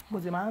mo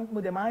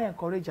dẹ̀ máa ń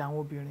encourage àwọn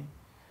obìnrin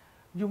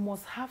you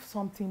must have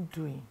something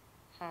doing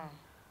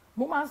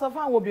mo máa ń sọ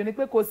fún àwọn obìnrin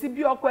pé kò sí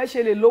bí ọkọ ẹ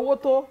ṣe lè lówó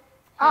tó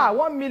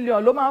 1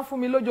 million ló máa ń fún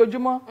mi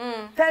lójoojúmọ́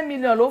 10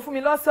 million ló ń fún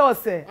mi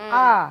lọ́sẹ̀ọ̀sẹ̀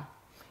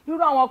irú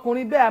àwọn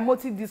ọkùnrin bẹ́ẹ̀ mo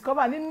ti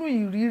discover nínú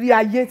ìrírí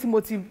ayé tí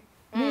mo ti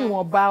ní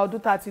ìwọ̀nba ọdún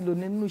tá a ti lò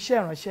nínú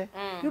iṣẹ́ ìránṣẹ́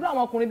irú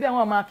àwọn ọkùnrin bẹ́ẹ̀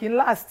wọ́n máa kí n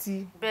last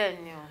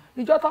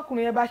ìjọ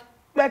tọkùnrin yẹn bá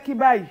pẹ́ kí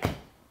báyìí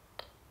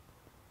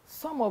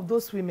some of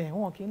those women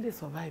wọn kì í lè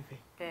survive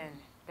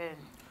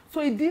so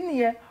ìdí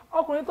nìyẹn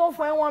ọkùnrin tó ń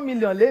fún ẹ 1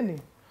 million lénìí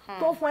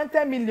tó ń fún ẹ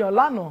 10 million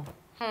lánàá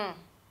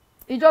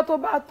ìjọ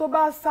tó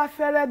bá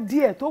sáfẹ́rẹ́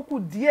díẹ̀ tó kù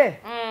díẹ̀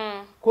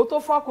kó tó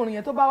fọkùnrin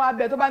yẹn tó bá wá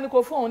bẹ tó bá ní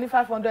kó fún òun ní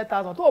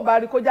 500,000 tó bá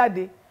rí kó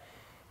jáde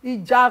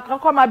ìjà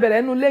kankan máa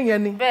bẹ̀rẹ̀ nínú ilé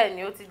yẹn ni. bẹ́ẹ̀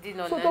ni ó ti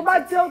dínà náà. so tó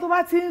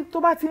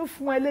bá ti ń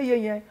fún ẹ léye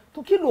yẹn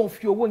tó kí ló ń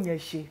fi owó yẹn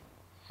ṣe.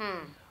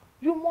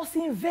 you must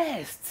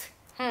invest.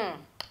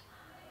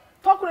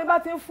 tọkùnrin bá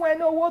ti ń fún ẹ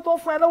ní owó tó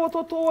fún ẹ lówó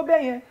tó owó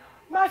bẹ́ẹ̀ yẹn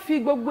má fi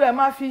gbogbo ẹ̀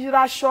má fi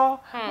raṣọ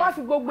má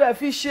fi gbogbo ẹ̀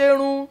fi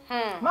ṣerun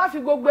má fi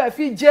gbogbo ẹ̀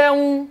fi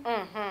jẹun.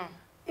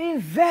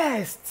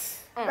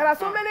 Invest. There are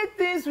so many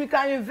things we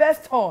can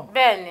invest on.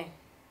 Bẹ́ẹ̀ni.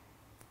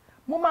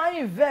 Mo máa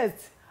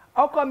invest.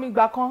 Ọkọ mi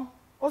gbà kan,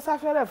 ó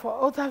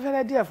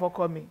sáfẹ́rẹ́ díẹ̀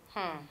fọ́kọ mi.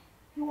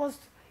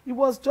 He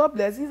was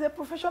jobless. He's a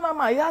professional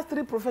man. He has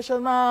 3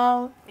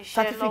 professional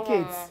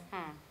certificates.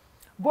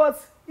 But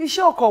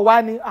iṣẹ́ ọkọ̀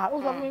wa ni.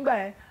 Ó sọ fún mi gbà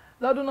yẹn.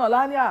 Lọ́dún náà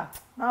láníà,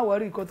 má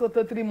worry kó tó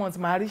 3 months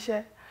máa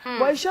ríṣẹ́.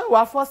 But iṣẹ́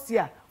wa first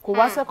year, kò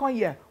wá second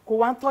year, kò kò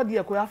wá ń tọ́ di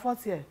ẹ̀ kò yá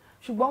fọ́ọ̀tì ẹ̀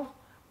ṣùgbọ́n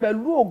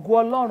pẹ̀lú ògo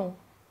Ọlọ́run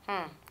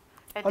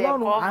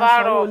Ọlọ́run à ń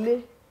sanwó ilé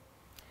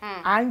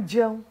à ń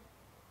jẹun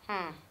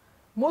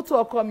mọ́tò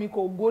ọkọ mi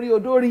kò gorí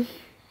odó rí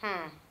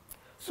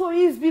so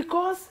it's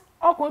because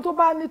ọkùnrin tó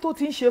bá ní tó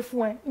ti ń ṣe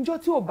fún ẹ níjọ́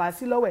tí ò bá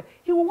sí lọ́wọ́ ẹ̀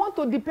he will want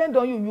to depend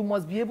on you you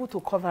must be able to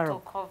cover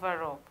up.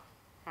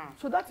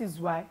 So that is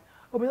why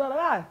obìnrin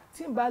náà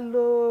tí n bá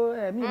lo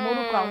mi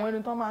ìmọ̀rúkọ àwọn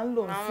ẹni tó máa ń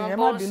lò sí ẹ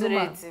má bínú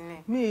mà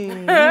mi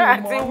lò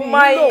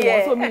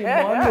wọ́n so mi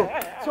ìmọ̀ lò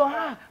so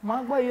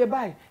máa gbọ́ iye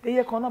báyìí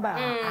iye kan náà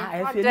báyìí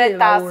ẹ fi lè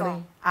ra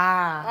orin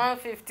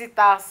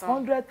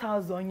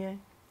 150,000 yẹn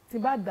tí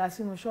bá dà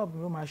sínú ṣọ́ọ̀bù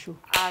mi ó máa ṣó.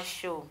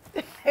 aṣọ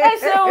ẹ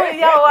ṣeun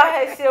ìyá wa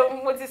ẹ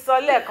ṣeun mo ti sọ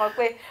lẹ́ẹ̀kan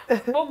pé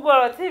gbogbo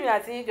ọ̀rọ̀ tí èmi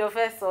àti yín jọ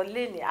fẹ́ sọ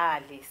lénìí a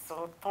lè sọ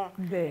tán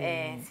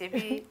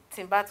ṣebí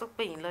tí n bá tún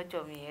pè yín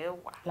lọ́jọ́ mi ẹ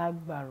wà.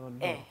 lágbára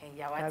Ọlọ́run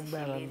ìyá wa ti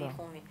ṣèlérí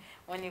fún mi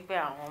wọ́n ní pé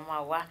àwọn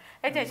máa wá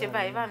ẹ jẹ́ ṣe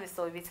báyìí bá mi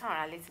sọ ibi táwọn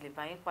ará létí lè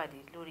bá yín pàdé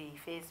lórí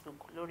Facebook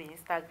lórí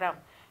Instagram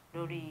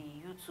lórí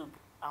YouTube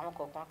àwọn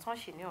kọ̀ọ̀kan tán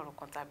ṣì ní ọ̀rọ̀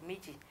kan tàbí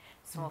méjì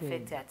tí wọ́n fẹ́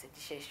tẹ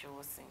àtẹ̀jíṣẹ́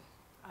ṣọwọ́ sí.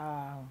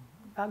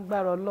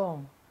 lágbára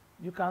Ọlọ́run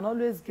you can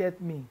always get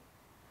me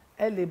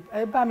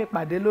ẹ bá mi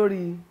pàdé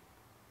lórí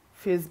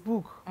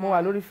Facebook mo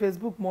wà lórí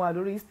Facebook mo wà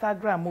lórí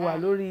Instagram mo wà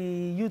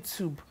lórí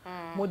YouTube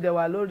mo dẹ̀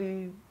wà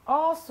lórí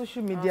all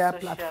social media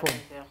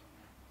platforms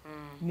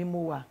ni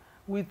mo wà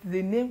with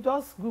the name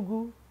just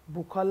Google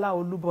Bukola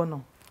Olubona.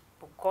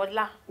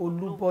 Bukola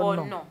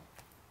Olubona.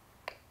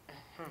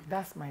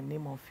 That's my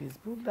name on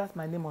Facebook. That's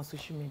my name on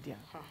social media.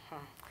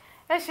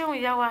 Ẹ ṣeun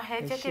ìyá wa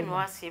ẹ jẹ́ kí mi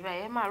wá ṣe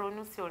báyìí ẹ máa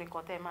ronú sí orin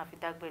kan tẹ́ ẹ máa fi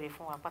dágbére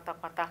fún wa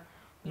pátápátá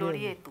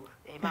lórí ètò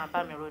ẹ máa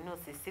bá mi ronú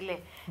sí sílẹ̀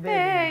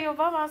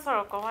Yorùbá máa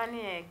sọ̀rọ̀ kan wá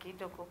ní kì í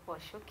dùn púpọ̀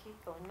ṣókí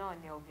òun náà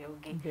ni ọbẹ̀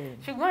oge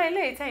ṣùgbọ́n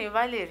eléyìí tẹ̀yin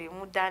bá lè rí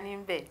mú dání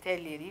ń bẹ̀ tẹ́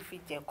lè rí fi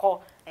jẹ̀kọ́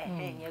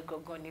ìyẹn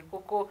gangan ní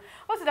kókó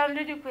ó sì dá mi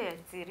lójú pé ẹ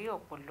ti rí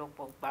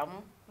ọ̀pọ̀lọpọ̀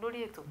gbámú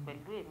lórí ètò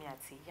pẹ̀lú èmi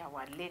àti ìyá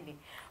wa léni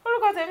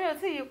orúkọ tèmi ò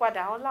tí ì yí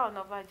padà Ola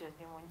Onabajo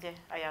ni mo ń jẹ́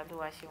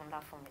ayálúwa ṣeun ńlá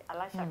fún mi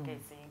aláṣàkẹ́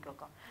ìsìn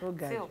gangan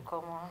tí ò kọ́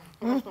mọ́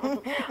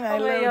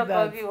ọmọ ẹ̀yọ́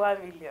kan bíi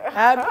 1 million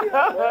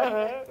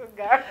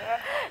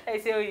ẹ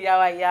ṣe ìyá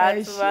wa ìyá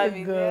àtúwá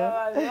mi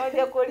wọ́n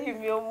jẹ́ kó rí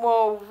mi ó mọ́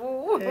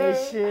òwú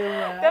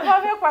tẹ́ bá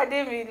fẹ́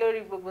pàdé mi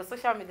lórí gbogbo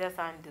social media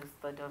handles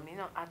tọ̀dọ̀ mi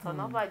náà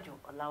Onabajo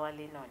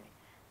Ọláwálé náà ni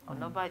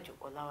Onabajo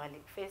Ọláwálé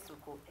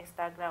Facebook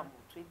Instagram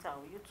Twitter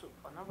YouTube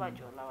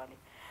Onabajo Ọláwálé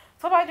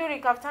tó bá jórí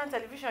Kaftan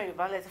television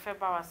Yorùbá lẹ ti fẹ́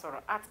bá wa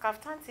sọ̀rọ̀ at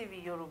Kaftan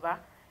TV Yorùbá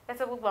ẹ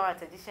tẹ gbogbo àwọn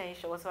àtẹ̀jíṣẹ́ yín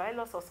ṣọwọ́ sọ ẹ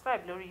lọ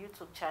subscribe lórí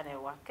YouTube channel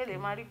wa kẹ́lẹ̀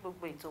máa rí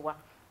gbogbo ètò wa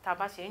tá a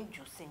bá ṣe ń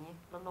jù sí yín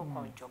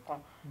lọ́lọ́kan ìjọ̀kan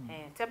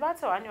tẹ bá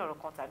tẹ̀ wá ní ọ̀rọ̀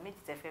kan tàbí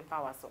méjì tẹ fẹ́ bá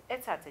wa sọ ẹ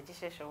tẹ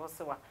àtẹ̀jíṣẹ́ ṣọwọ́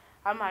sí wa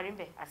a máa rí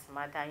bẹ̀ a sì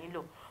máa dá yín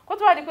lò kó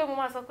tó wá di pé mo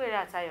máa sọ pé eré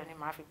àtayọ̀ ni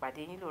màá fi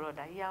pàdé yín lóòrọ̀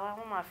dá yíyá wa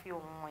wọ́n máa fi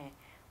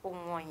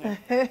ohun wọn yẹn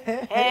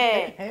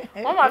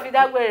wọ́n máa fi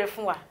dágbére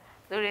fún wa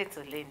lórí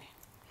ètò lẹ́nu.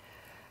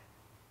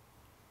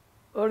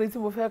 Orin tí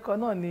mo fẹ́ kọ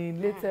náà ni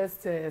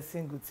latest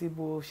single tí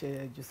mo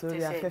ṣe jù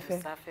sórí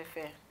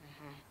afẹ́fẹ́.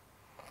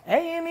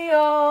 Ẹ̀yin ni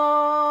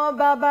o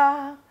bàbá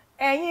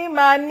ẹ̀yin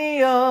máa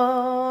ní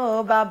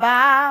o bàbá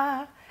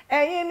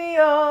ẹ̀yin ni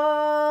o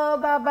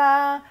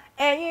bàbá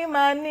ẹ̀yin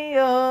máa ní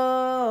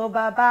o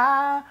bàbá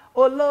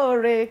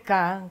olóore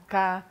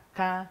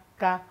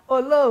kàǹkà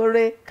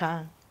olóore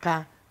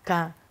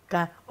kàǹkà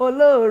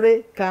olóore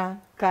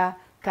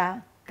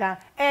kàǹkà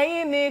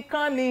ẹ̀yin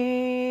nìkan ni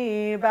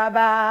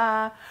bàbá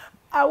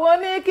àwọn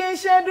ní kí n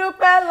ṣe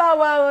dúpẹ́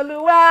lọ́wọ́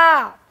Olúwa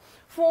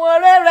fún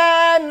oore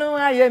rẹ̀ nú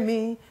ayé mi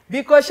bí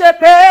kò ṣe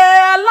pé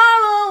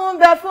Ọlọ́run ń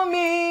bẹ fún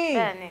mi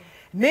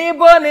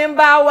níbo ni ń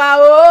bá wa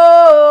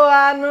o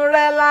àánú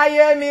rẹ̀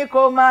láyé mi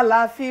kò má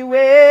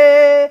láfiwé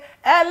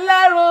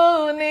ẹlẹ́rù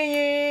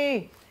níyìn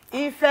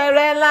ìfẹ́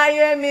rẹ̀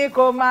láyé mi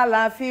kò má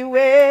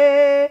láfiwé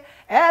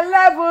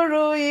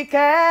ẹlẹ́bùrú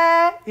ìkẹ́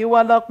ìwọ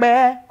lọ́pẹ́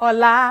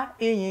ọlá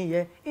ìyìn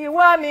yẹ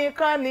ìwọ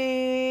nìkan ni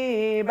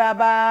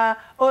bàbá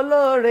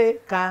olóore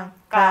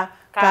kàǹkà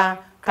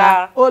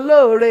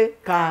olóore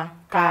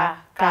kàǹkà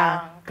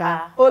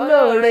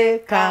olóore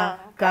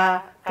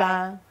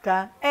kàǹkà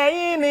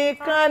ẹ̀yin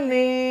nìkan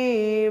ni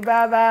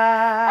bàbá.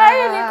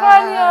 ẹ̀yin nìkan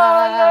ni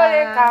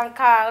olóore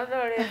kàǹkà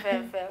olóore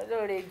fẹ̀fẹ̀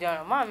olóore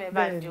jọ̀rọ̀ mọ́ mi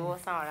bá jọ̀wọ́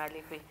sáwọn ará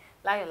lé pé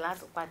láyọ̀ la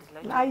tún pàdé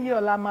lọ́jọ́. láyọ̀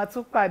la máa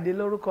tún pàdé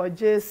lórúkọ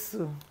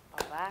Jésù.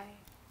 Bye.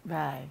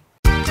 Bye.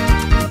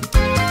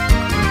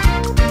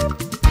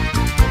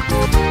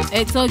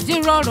 Ètò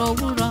Ìjíròrò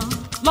Òwúrọ̀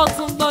ló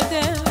tún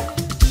gbòde.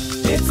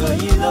 Ètò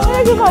yìí ló ń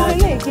Ẹgbẹ́ kan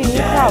ilé ìkí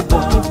yìí káàbọ̀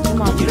kí n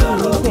máa fi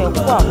ìlú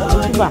ẹ̀kú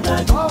àmójúbà.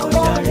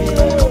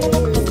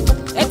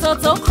 Ètò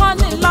tó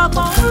kọ́ni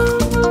lọ́gbọ́n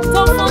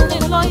tó fúnni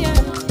lóye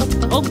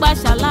ó gbà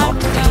ṣàlàyé.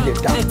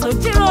 Ètò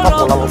Ìjíròrò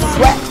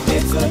Òwúrọ̀.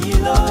 ètò yìí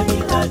ló ní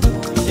ládùn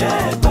iṣẹ́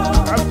ẹ̀kọ́.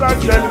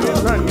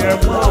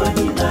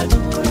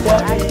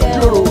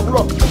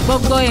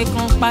 Gbogbo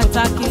ìkan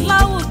pàtàkì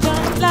láwùjọ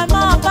lẹ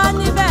máa bá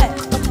níbẹ̀.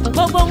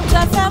 Gbogbo ohun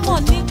tẹ́ fẹ́ mọ̀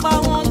nípa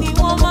wọn ni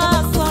wọ́n máa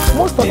sọ.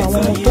 Most of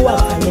àwọn ọmọ tó wà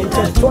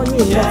talented tó ní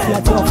ìlú àti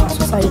láti ọ̀fà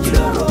society.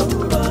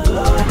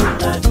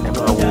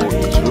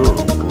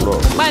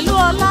 Pẹ̀lú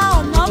Ola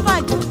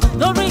Onabajo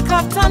lórí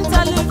Kaftan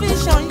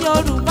television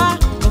Yorùbá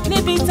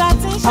níbi tá a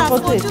ti ń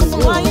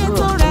ṣàfojúsùn ayé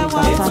tó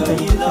rẹwà. Kaftan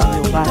television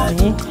Yorùbá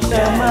ní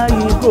ẹ máa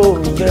yí kò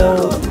bẹ́ẹ̀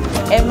o.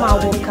 Ẹ máa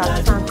wo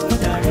Kaftan